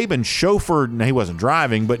 Nick Saban chauffeured, now he wasn't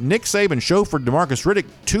driving, but Nick Saban chauffeured Demarcus Riddick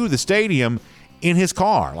to the stadium in his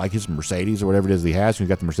car, like his Mercedes or whatever it is that he has. He's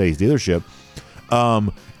got the Mercedes dealership.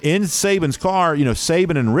 In Saban's car,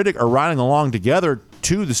 Saban and Riddick are riding along together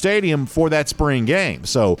to the stadium for that spring game.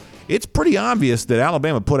 So it's pretty obvious that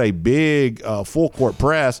Alabama put a big full-court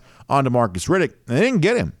press on Demarcus Riddick, and they didn't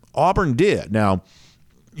get him. Auburn did. Now,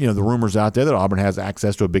 the rumors out there that Auburn has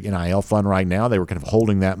access to a big NIL fund right now. They were kind of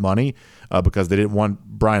holding that money because they didn't want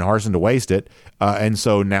Brian Harsin to waste it. And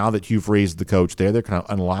so now that Hugh Freeze is the coach there, they're kind of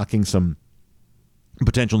unlocking some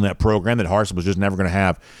potential in that program that Harsin was just never going to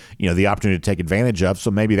have, the opportunity to take advantage of. So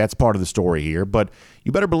maybe that's part of the story here. But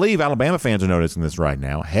you better believe Alabama fans are noticing this right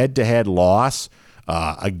now. Head-to-head loss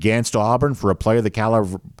against Auburn for a player the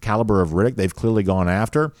caliber of Riddick they've clearly gone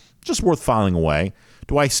after. Just worth filing away.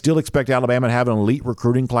 Do I still expect Alabama to have an elite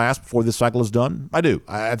recruiting class before this cycle is done? I do.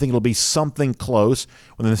 I think it'll be something close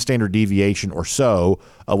within the standard deviation or so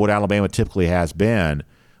of what Alabama typically has been.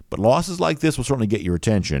 But losses like this will certainly get your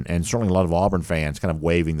attention, and certainly a lot of Auburn fans kind of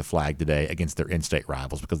waving the flag today against their in-state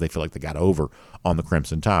rivals because they feel like they got over on the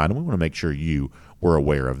Crimson Tide, and we want to make sure you were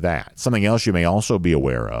aware of that. Something else you may also be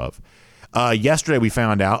aware of. Yesterday we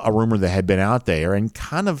found out a rumor that had been out there and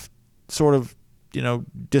kind of sort of,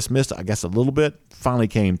 dismissed, I guess, a little bit, finally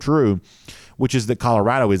came true, which is that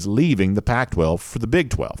Colorado is leaving the Pac-12 for the Big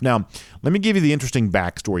 12. Now, let me give you the interesting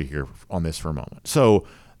backstory here on this for a moment. So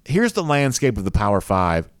here's the landscape of the Power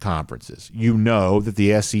 5 conferences. You know that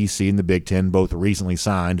the SEC and the Big Ten both recently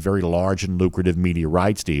signed very large and lucrative media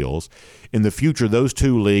rights deals. In the future, those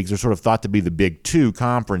two leagues are sort of thought to be the Big 2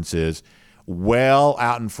 conferences, well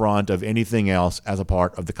out in front of anything else as a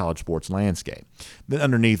part of the college sports landscape. Then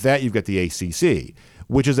underneath that, you've got the ACC,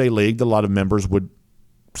 which is a league that a lot of members would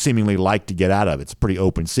seemingly like to get out of. It's a pretty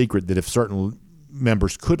open secret that if certain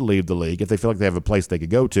members could leave the league, if they feel like they have a place they could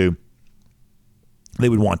go to, they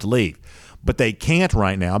would want to leave. But they can't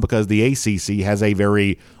right now because the ACC has a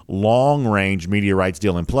very long-range media rights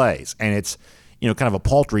deal in place. And it's, kind of a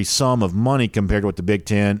paltry sum of money compared to what the Big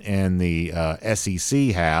Ten and the SEC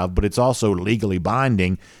have, but it's also legally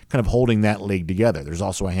binding, kind of holding that league together. There's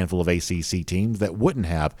also a handful of ACC teams that wouldn't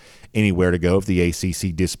have anywhere to go if the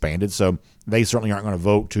ACC disbanded, so they certainly aren't going to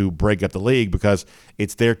vote to break up the league because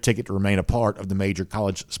it's their ticket to remain a part of the major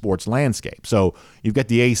college sports landscape. So you've got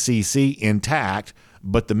the ACC intact,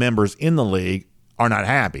 but the members in the league are not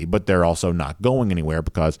happy, but they're also not going anywhere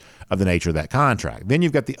because of the nature of that contract. Then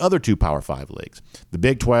you've got the other two Power 5 leagues, the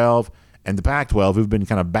Big 12 and the Pac-12, who've been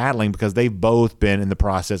kind of battling because they've both been in the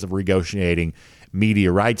process of renegotiating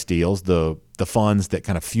media rights deals, the funds that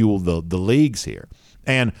kind of fuel the leagues here.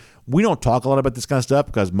 And we don't talk a lot about this kind of stuff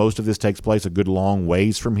because most of this takes place a good long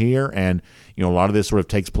ways from here, and a lot of this sort of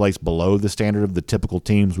takes place below the standard of the typical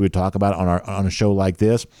teams we would talk about on a show like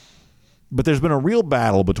this. But there's been a real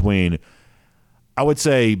battle between, I would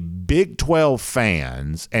say, Big 12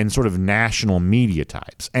 fans and sort of national media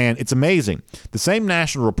types. And it's amazing. The same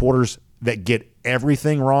national reporters that get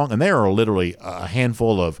everything wrong, and there are literally a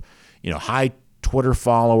handful of, high Twitter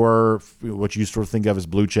follower, what you sort of think of as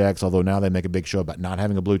blue checks, although now they make a big show about not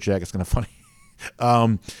having a blue check. It's kind of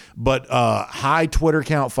funny. But high Twitter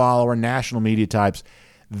count follower, national media types,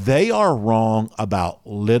 they are wrong about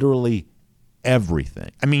literally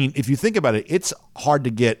everything. I mean, if you think about it, it's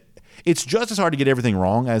just as hard to get everything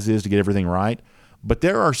wrong as it is to get everything right. But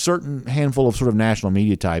there are certain handful of sort of national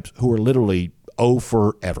media types who are literally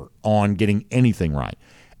forever on getting anything right.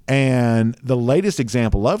 And the latest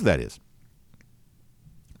example of that is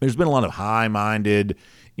there's been a lot of high-minded,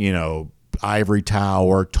 ivory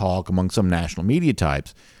tower talk among some national media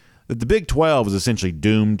types that the Big 12 is essentially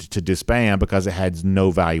doomed to disband because it has no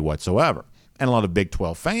value whatsoever. And a lot of Big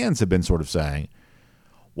 12 fans have been sort of saying,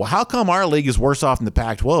 well, how come our league is worse off than the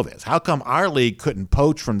Pac-12 is? How come our league couldn't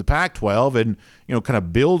poach from the Pac-12 and, kind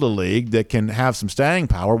of build a league that can have some staying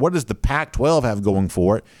power? What does the Pac-12 have going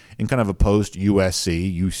for it in kind of a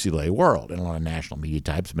post-USC, UCLA world? And a lot of national media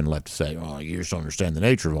types have been left to say, oh, you just don't understand the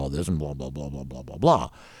nature of all this and blah, blah, blah, blah, blah, blah, blah.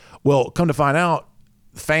 Well, come to find out,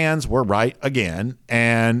 fans were right again,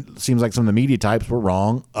 and it seems like some of the media types were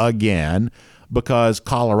wrong again, because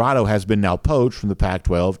Colorado has been now poached from the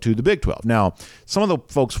Pac-12 to the Big 12. Now, some of the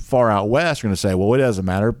folks far out west are going to say, well, it doesn't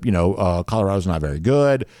matter. Colorado's not very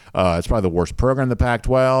good. It's probably the worst program in the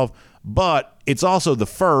Pac-12. But it's also the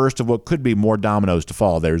first of what could be more dominoes to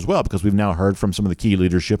fall there as well, because we've now heard from some of the key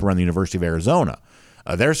leadership around the University of Arizona.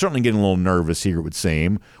 They're certainly getting a little nervous here, it would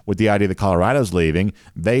seem, with the idea that Colorado's leaving.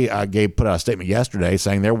 They put out a statement yesterday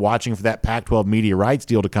saying they're watching for that Pac-12 media rights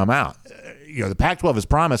deal to come out. The Pac-12 has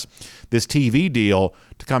promised this TV deal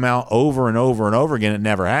to come out over and over and over again. It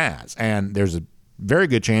never has. And there's a very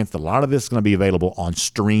good chance that a lot of this is going to be available on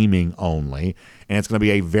streaming only. And it's going to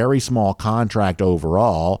be a very small contract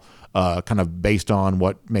overall, kind of based on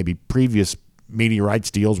what maybe previous media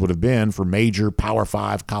rights deals would have been for major Power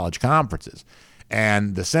 5 college conferences.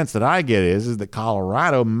 And the sense that I get is that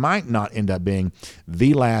Colorado might not end up being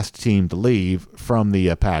the last team to leave from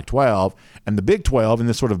the Pac-12. And the Big 12, in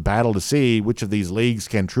this sort of battle to see which of these leagues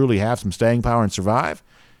can truly have some staying power and survive,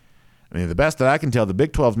 I mean, the best that I can tell, the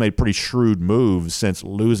Big 12's made pretty shrewd moves since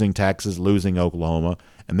losing Texas, losing Oklahoma,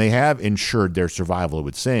 and they have ensured their survival, it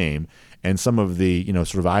would seem. And some of the,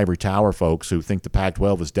 sort of ivory tower folks who think the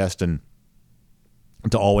Pac-12 is destined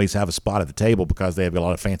to always have a spot at the table because they have a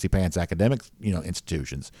lot of fancy pants academic,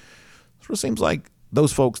 institutions. Sort of seems like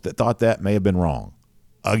those folks that thought that may have been wrong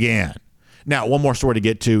again. Now, one more story to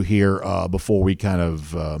get to here before we kind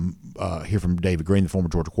of hear from David Greene, the former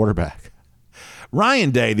Georgia quarterback. Ryan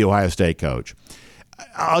Day, the Ohio State coach.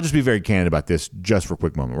 I'll just be very candid about this just for a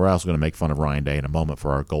quick moment. We're also going to make fun of Ryan Day in a moment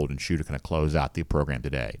for our golden shoe to kind of close out the program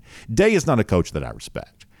today. Day is not a coach that I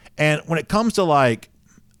respect. And when it comes to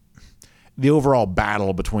the overall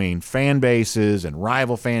battle between fan bases and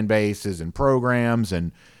rival fan bases and programs,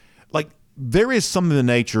 and there is something in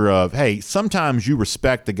the nature of, hey, sometimes you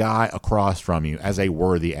respect the guy across from you as a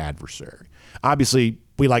worthy adversary. Obviously,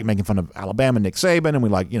 we like making fun of Alabama, Nick Saban, and we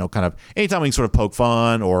like, kind of anytime we can sort of poke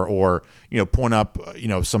fun or point up,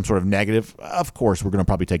 some sort of negative, of course, we're going to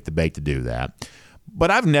probably take the bait to do that. But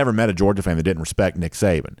I've never met a Georgia fan that didn't respect Nick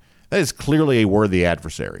Saban. That is clearly a worthy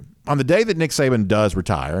adversary. On the day that Nick Saban does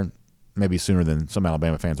retire, maybe sooner than some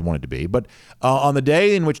Alabama fans want it to be, but on the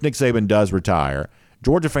day in which Nick Saban does retire,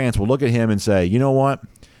 Georgia fans will look at him and say, you know what?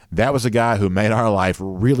 That was a guy who made our life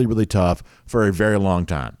really, really tough for a very long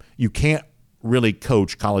time. You can't really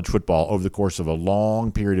coach college football over the course of a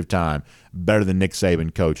long period of time better than Nick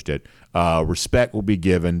Saban coached it. Respect will be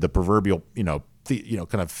given. The proverbial, kind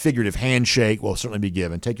of figurative handshake will certainly be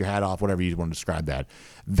given. Take your hat off, whatever you want to describe that.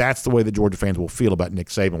 That's the way that Georgia fans will feel about Nick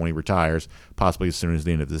Saban when he retires, possibly as soon as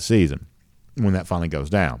the end of the season, when that finally goes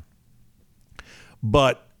down.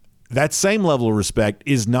 But that same level of respect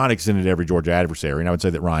is not extended to every Georgia adversary, and I would say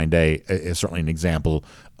that Ryan Day is certainly an example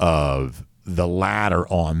of the latter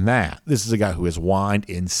on that. This is a guy who has whined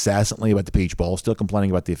incessantly about the Peach Bowl, still complaining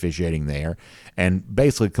about the officiating there, and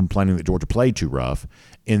basically complaining that Georgia played too rough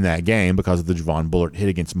in that game because of the Javon Bullard hit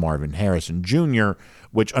against Marvin Harrison Jr.,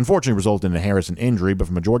 which unfortunately resulted in a Harrison injury, but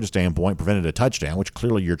from a Georgia standpoint prevented a touchdown, which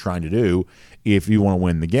clearly you're trying to do if you want to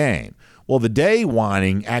win the game. Well, the day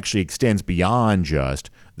whining actually extends beyond just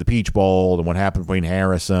the Peach Bowl and what happened between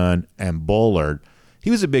Harrison and Bullard. He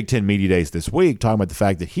was at Big Ten Media Days this week talking about the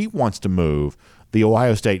fact that he wants to move the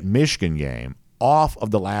Ohio State-Michigan game off of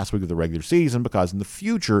the last week of the regular season because in the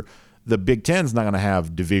future, the Big Ten's not going to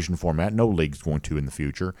have division format. No league's going to in the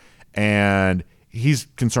future. And he's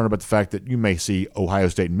concerned about the fact that you may see Ohio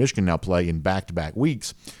State and Michigan now play in back-to-back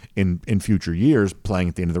weeks in future years, playing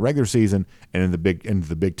at the end of the regular season and in the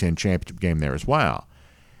Big Ten championship game there as well.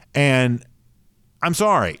 And I'm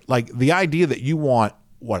sorry, like the idea that you want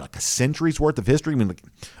like a century's worth of history. I mean, like,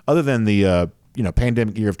 other than the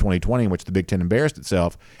pandemic year of 2020, in which the Big Ten embarrassed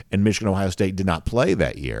itself and Michigan Ohio State did not play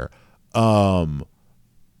that year. Don't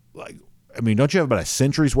you have about a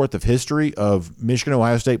century's worth of history of Michigan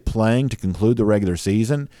Ohio State playing to conclude the regular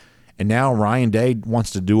season? And now Ryan Day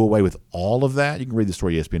wants to do away with all of that. You can read the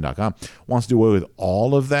story at ESPN.com. Wants to do away with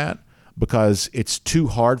all of that because it's too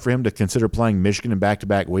hard for him to consider playing Michigan in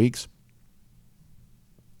back-to-back weeks.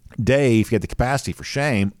 Dave, if he had the capacity for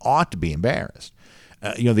shame, ought to be embarrassed.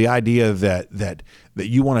 The idea that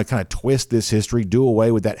you want to kind of twist this history, do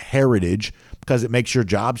away with that heritage because it makes your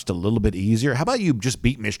job just a little bit easier. How about you just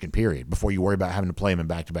beat Michigan, period, before you worry about having to play them in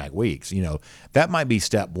back-to-back weeks? That might be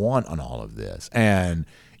step one on all of this. And,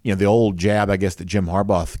 the old jab, I guess, that Jim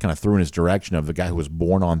Harbaugh kind of threw in his direction of the guy who was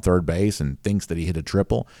born on third base and thinks that he hit a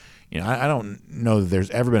triple. I don't know that there's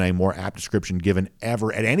ever been a more apt description given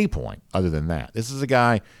ever at any point other than that. This is a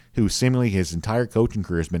guy who seemingly his entire coaching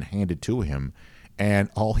career has been handed to him, and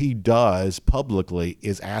all he does publicly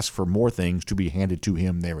is ask for more things to be handed to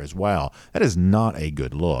him there as well. That is not a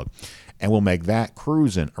good look. And we'll make that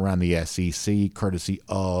cruising around the SEC courtesy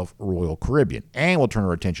of Royal Caribbean. And we'll turn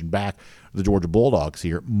our attention back to the Georgia Bulldogs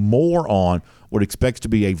here, more on what expects to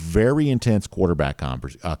be a very intense quarterback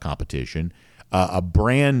competition, a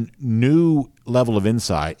brand new level of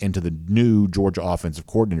insight into the new Georgia offensive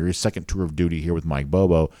coordinator, his second tour of duty here with Mike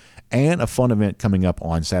Bobo, and a fun event coming up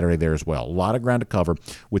on Saturday there as well. A lot of ground to cover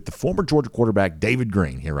with the former Georgia quarterback David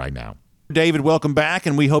Greene here right now. David, welcome back,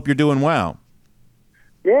 and we hope you're doing well.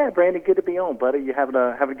 Yeah, Brandon, good to be on, buddy. You having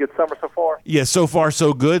a good summer so far? Yeah, so far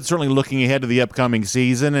so good. Certainly looking ahead to the upcoming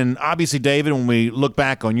season. And obviously, David, when we look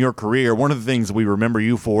back on your career, one of the things that we remember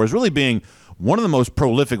you for is really being one of the most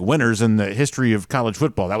prolific winners in the history of college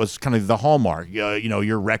football. That was kind of the hallmark.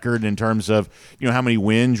 Your record in terms of how many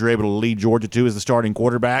wins you're able to lead Georgia to as the starting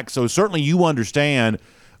quarterback. So certainly you understand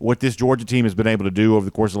what this Georgia team has been able to do over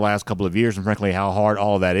the course of the last couple of years and, frankly, how hard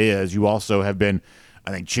all of that is. You also have been, I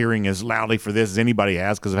think, cheering as loudly for this as anybody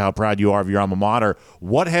has because of how proud you are of your alma mater.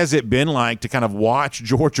 What has it been like to kind of watch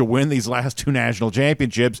Georgia win these last two national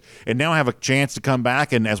championships and now have a chance to come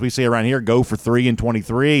back and, as we say around here, go for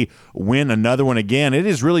 3-23, win another one again? It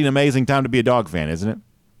is really an amazing time to be a Dog fan, isn't it?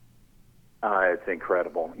 It's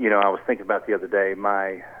incredible. I was thinking about the other day,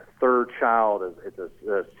 my third child is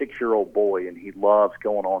a 6-year-old boy, and he loves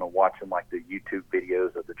going on and watching like the YouTube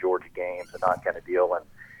videos of the Georgia games and that kind of deal.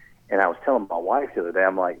 And I was telling my wife the other day,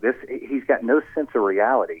 I'm like, he's got no sense of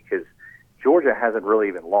reality because Georgia hasn't really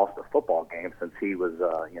even lost a football game since he was,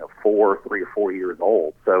 3 or 4 years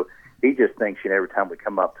old. So he just thinks, every time we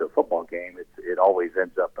come up to a football game, it always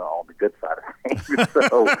ends up on the good side of things.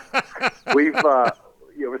 So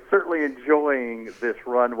we're certainly enjoying this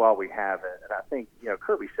run while we have it. And I think,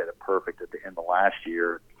 Kirby said it perfect at the end of last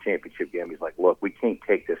year championship game. He's like, look, we can't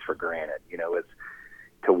take this for granted. It's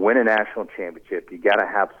to win a national championship, you got to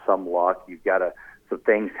have some luck. So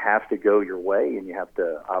things have to go your way, and you have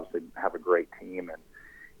to obviously have a great team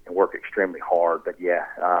and work extremely hard. But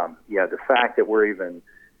the fact that we're even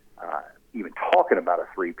talking about a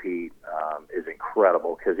three-peat is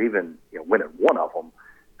incredible because even winning one of them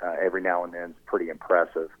every now and then is pretty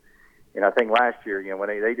impressive. And I think last year, when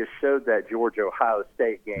they just showed that Georgia-Ohio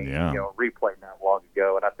State game, replay not long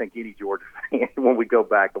ago, and I think any Georgia fan, when we go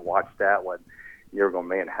back and watch that one, you're going,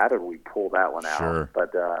 man, how did we pull that one out? Sure.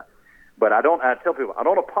 But I tell people, I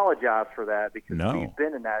don't apologize for that because we've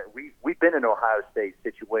been in that. We've been in Ohio State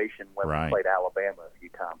situation when we played Alabama a few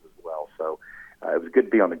times as well. So it was good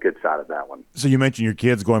to be on the good side of that one. So you mentioned your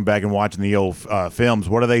kids going back and watching the old films.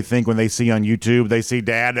 What do they think when they see on YouTube? They see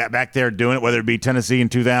Dad back there doing it, whether it be Tennessee in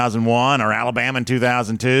 2001 or Alabama in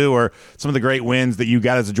 2002 or some of the great wins that you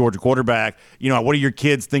got as a Georgia quarterback. What do your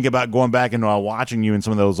kids think about going back and watching you in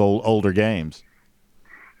some of those older games?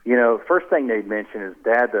 First thing they'd mention is,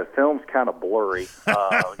 Dad, the film's kind of blurry. They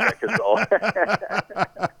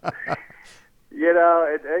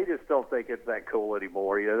just don't think it's that cool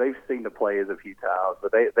anymore. They've seen the plays a few times,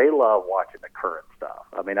 but they love watching the current stuff.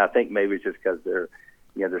 I mean, I think maybe it's just because they're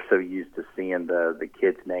so used to seeing the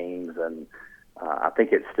kids' names, and I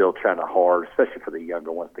think it's still trying to hard, especially for the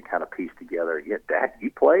younger ones, to kind of piece together. Yeah, Dad,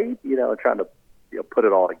 you played, trying to put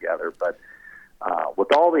it all together. But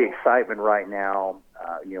with all the excitement right now,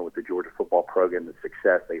 with the Georgia football program, the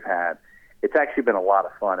success they've had, it's actually been a lot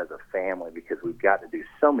of fun as a family because we've got to do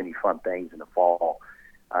so many fun things in the fall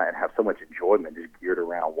and have so much enjoyment just geared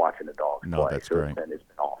around watching the Dogs play. That's so great. It's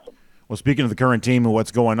been awesome. Well, speaking of the current team and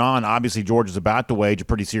what's going on, obviously Georgia's about to wage a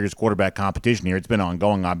pretty serious quarterback competition here. It's been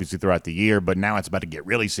ongoing, obviously, throughout the year, but now it's about to get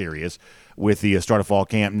really serious with the start of fall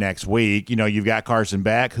camp next week. You've got Carson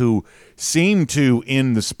Beck, who seemed to,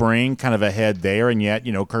 in the spring, kind of ahead there, and yet,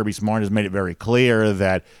 Kirby Smart has made it very clear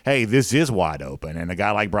that, hey, this is wide open, and a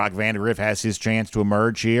guy like Brock Vandagriff has his chance to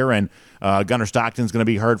emerge here, and Gunnar Stockton's going to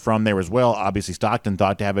be heard from there as well. Obviously, Stockton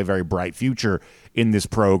thought to have a very bright future in this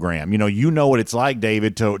program. You know what it's like,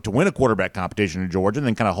 David, to win a quarterback competition in Georgia and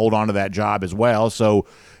then kind of hold on to that job as well. So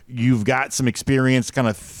you've got some experience to kind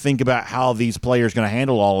of think about how these players are going to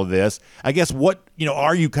handle all of this. I guess what,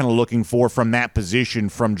 are you kind of looking for from that position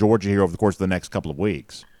from Georgia here over the course of the next couple of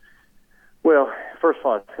weeks? Well, first of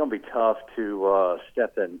all, it's going to be tough to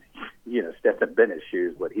step in Bennett's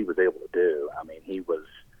shoes, what he was able to do. I mean, he was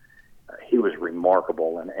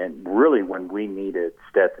remarkable, and really when we needed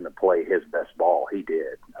Stetson to play his best ball, he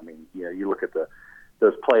did. I mean, you look at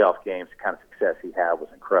those playoff games, the kind of success he had was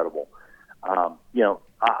incredible.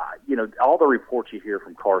 All the reports you hear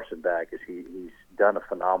from Carson Beck is he's done a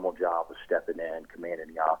phenomenal job of stepping in, commanding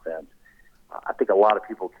the offense. I think a lot of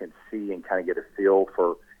people can see and kind of get a feel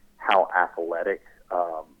for how athletic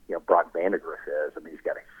Brock Vandagriff is. I mean, he's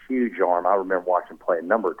got a huge arm. I remember watching him play a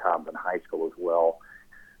number of times in high school as well.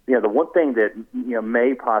 The one thing that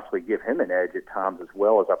may possibly give him an edge at times as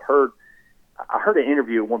well is I heard an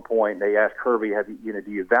interview at one point. They asked Kirby, do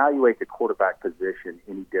you evaluate the quarterback position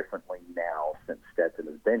any differently now since Stetson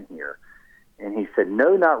has been here? And he said,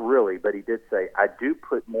 no, not really. But he did say, I do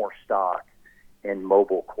put more stock in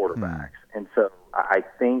mobile quarterbacks. And so I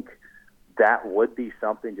think that would be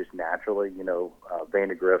something just naturally.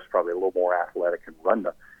 Vandagriff's probably a little more athletic and run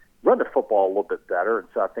the football a little bit better. And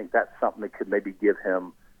so I think that's something that could maybe give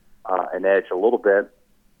him an edge a little bit.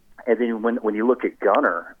 And then when you look at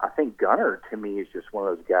Gunnar, I think Gunnar, to me, is just one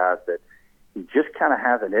of those guys that he just kind of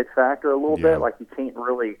has an it factor a little bit. Like, you can't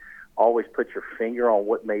really always put your finger on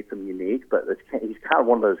what made them unique, but he's kind of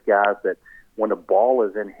one of those guys that when the ball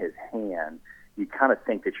is in his hand, you kind of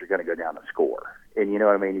think that you're going to go down and score. And you know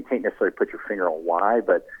what I mean? You can't necessarily put your finger on why,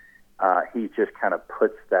 but he just kind of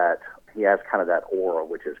puts that – he has kind of that aura,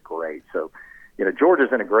 which is great. So, Georgia's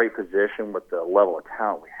in a great position with the level of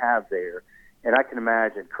talent we have there. And I can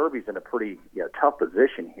imagine Kirby's in a pretty tough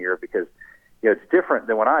position here because it's different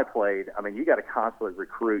than when I played. I mean, you got to constantly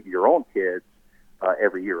recruit your own kids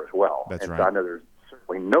every year as well. That's right. So I know there's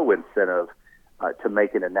certainly no incentive to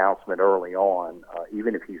make an announcement early on,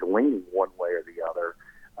 even if he's leaning one way or the other,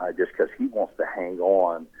 just because he wants to hang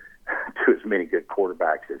on to as many good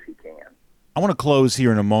quarterbacks as he can. I want to close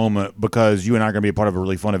here in a moment because you and I are going to be a part of a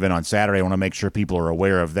really fun event on Saturday. I want to make sure people are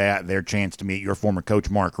aware of that, their chance to meet your former coach,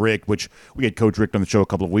 Mark Richt, which we had Coach Richt on the show a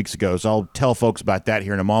couple of weeks ago. So I'll tell folks about that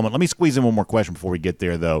here in a moment. Let me squeeze in one more question before we get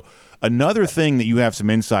there, though. Another thing that you have some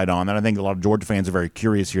insight on that I think a lot of Georgia fans are very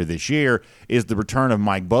curious here this year is the return of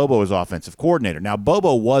Mike Bobo as offensive coordinator. Now,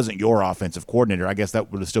 Bobo wasn't your offensive coordinator. I guess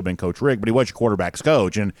that would have still been Coach Richt, but he was your quarterback's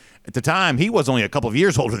coach. And at the time, he was only a couple of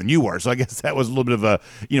years older than you were. So I guess that was a little bit of a,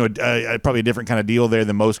 probably a different kind of deal there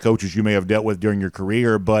than most coaches you may have dealt with during your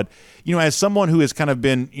career. But, as someone who has kind of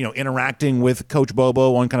been, interacting with Coach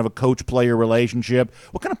Bobo on kind of a coach-player relationship,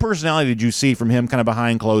 what kind of personality did you see from him kind of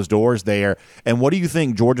behind closed doors there? And what do you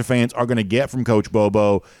think Georgia fans are going to get from Coach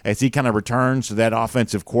Bobo as he kind of returns to that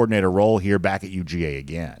offensive coordinator role here back at UGA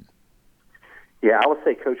again? Yeah, I would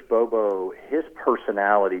say Coach Bobo, his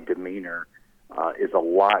personality, demeanor is a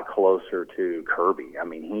lot closer to Kirby. I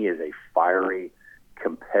mean, he is a fiery,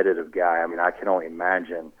 competitive guy. I mean, I can only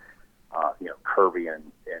imagine, Kirby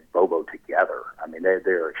and Bobo together. I mean,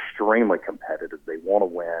 they're extremely competitive. They want to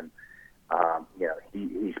win.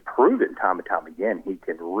 He's proven time and time again he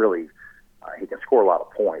can really he can score a lot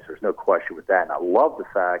of points. There's no question with that. And I love the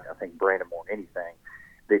fact, I think Brandon more than anything,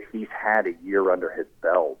 that he's had a year under his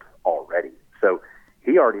belt already. So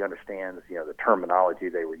he already understands, the terminology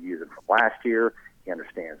they were using from last year. He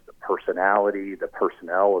understands the personality, the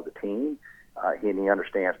personnel of the team. And he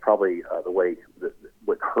understands probably the way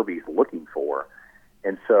what Kirby's looking for.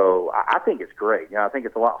 And so I think it's great. I think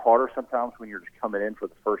it's a lot harder sometimes when you're just coming in for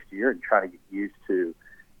the first year and trying to get used to,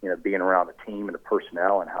 being around the team and the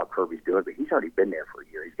personnel and how Kirby's doing. But he's already been there for a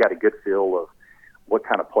year. He's got a good feel of what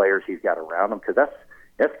kind of players he's got around him, because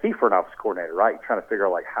that's key for an offensive coordinator, right? You're trying to figure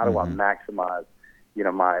out, like, how do I maximize,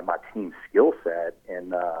 my team's skill set?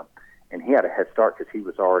 And he had a head start because he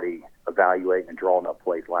was already evaluating and drawing up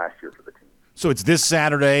plays last year for the team. So it's this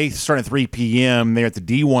Saturday, starting at 3 p.m. there at the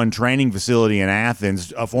D1 training facility in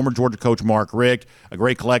Athens. Former Georgia coach Mark Richt, a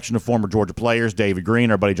great collection of former Georgia players. David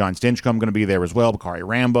Greene, our buddy John Stinchcomb going to be there as well. Bakari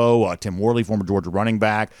Rambo, Tim Worley, former Georgia running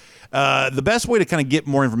back. The best way to kind of get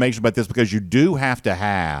more information about this, because you do have to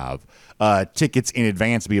have tickets in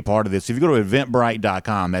advance to be a part of this. So if you go to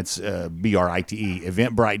eventbrite.com, that's B-R-I-T-E,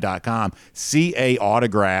 eventbrite.com, CA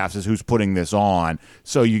Autographs is who's putting this on.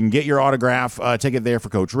 So you can get your autograph ticket there for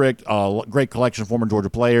Coach Richt. Great collection of former Georgia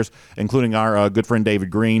players, including our good friend David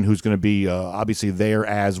Greene, who's going to be obviously there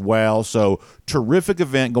as well. So terrific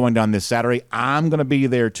event going down this Saturday. I'm going to be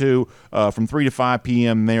there too from 3 to 5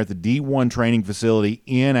 p.m. there at the D1 training facility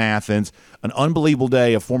in Athens. An unbelievable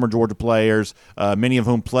day of former Georgia players, many of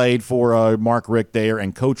whom played for Mark Richt there,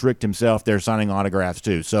 and Coach Richt himself there signing autographs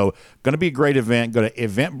too. So going to be a great event. Go to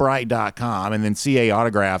eventbrite.com and then CA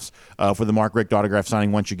Autographs for the Mark Richt autograph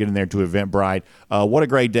signing once you get in there to Eventbrite. What a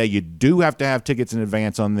great day. You do have to have tickets in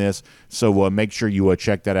advance on this, so make sure you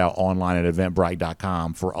check that out online at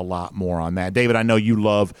eventbrite.com for a lot more on that. David, I know you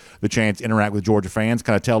love the chance to interact with Georgia fans,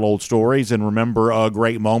 kind of tell old stories and remember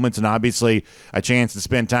great moments, and obviously a chance to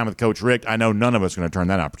spend time with Coach Richt. I know none of us are going to turn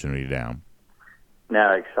that opportunity down.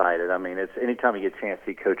 No, excited. I mean, it's anytime you get a chance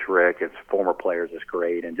to see Coach Richt, it's former players, it's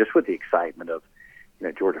great. And just with the excitement of,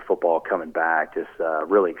 Georgia football coming back, just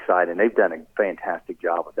really excited. They've done a fantastic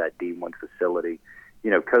job with that D1 facility.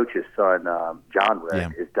 Coach's son, John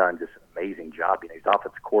Richt, has done just an amazing job. He's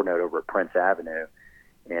offensive coordinator over at Prince Avenue.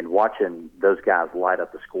 And watching those guys light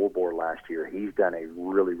up the scoreboard last year, he's done a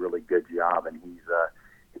really, really good job. And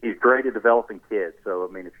he's great at developing kids. So,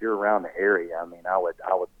 I mean, if you're around the area, I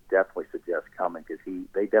would definitely suggest coming, because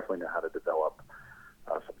they definitely know how to develop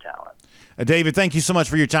some talent. David, thank you so much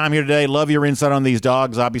for your time here today. Love your insight on these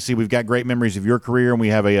dogs. Obviously, we've got great memories of your career, and we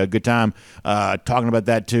have a good time talking about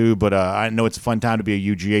that too. But I know it's a fun time to be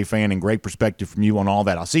a UGA fan, and great perspective from you on all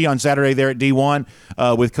that. I'll see you on Saturday there at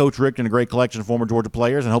D1 with Coach Richt and a great collection of former Georgia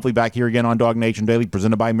players, and hopefully back here again on DawgNation Daily,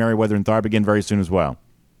 presented by Merriweather and Tharp again very soon as well.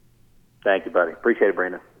 Thank you, buddy. Appreciate it,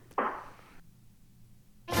 Brandon.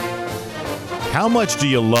 How much do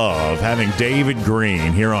you love having David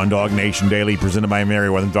Greene here on DawgNation Daily, presented by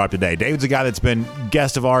Merriweather and Tharp today? David's a guy that's been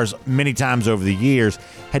guest of ours many times over the years.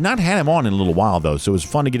 Had not had him on in a little while, though, so it was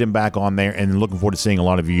fun to get him back on there, and looking forward to seeing a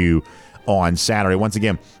lot of you on Saturday. Once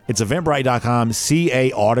again, it's eventbrite.com,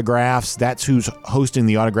 CA Autographs. That's who's hosting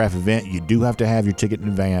the autograph event. You do have to have your ticket in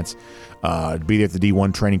advance to be there at the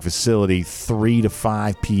D1 training facility, 3 to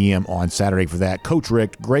 5 p.m. on Saturday for that. Coach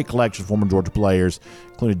Richt, great collection of former Georgia players,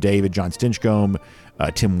 including David, John Stinchcomb,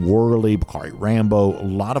 Tim Worley, Bakari Rambo, a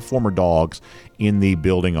lot of former Dogs in the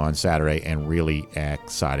building on Saturday, and really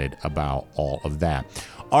excited about all of that.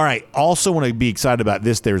 All right, also want to be excited about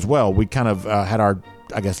this there as well. We kind of had our,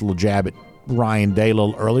 little jab at Ryan Day a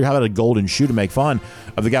little earlier. How about a golden shoe to make fun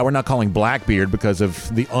of the guy we're not calling Blackbeard because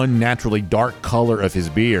of the unnaturally dark color of his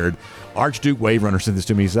beard? Archduke Wave Runner sent this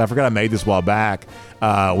to me. He said, I forgot I made this a while back.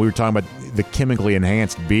 We were talking about the chemically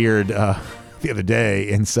enhanced beard the other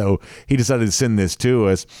day, and so he decided to send this to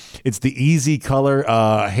us. It's the easy color,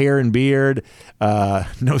 hair and beard,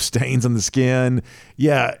 no stains on the skin.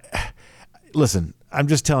 Yeah, listen, I'm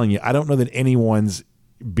just telling you, I don't know that anyone's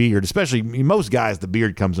beard, especially most guys, the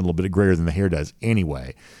beard comes in a little bit grayer than the hair does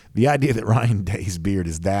anyway. The idea that Ryan Day's beard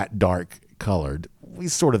is that dark colored, we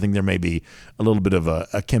sort of think there may be a little bit of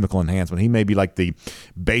a chemical enhancement. He may be like the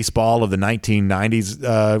baseball of the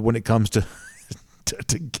 1990s when it comes to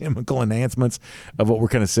chemical enhancements of what we're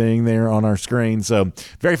kind of seeing there on our screen. So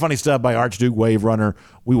very funny stuff by Archduke Wave Runner.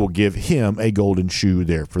 We will give him a golden shoe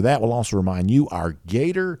there. For that, we'll also remind you our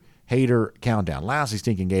Gator Hater Countdown. Lousy,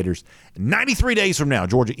 stinking Gators. 93 days from now,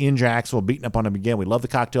 Georgia in Jacksonville, beating up on them again. We love the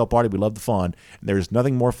cocktail party. We love the fun. And there's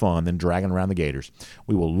nothing more fun than dragging around the Gators.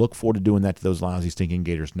 We will look forward to doing that to those lousy, stinking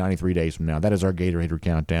Gators 93 days from now. That is our Gator Hater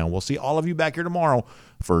Countdown. We'll see all of you back here tomorrow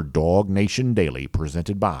for DawgNation Daily,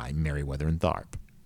 presented by Merriweather and Tharp.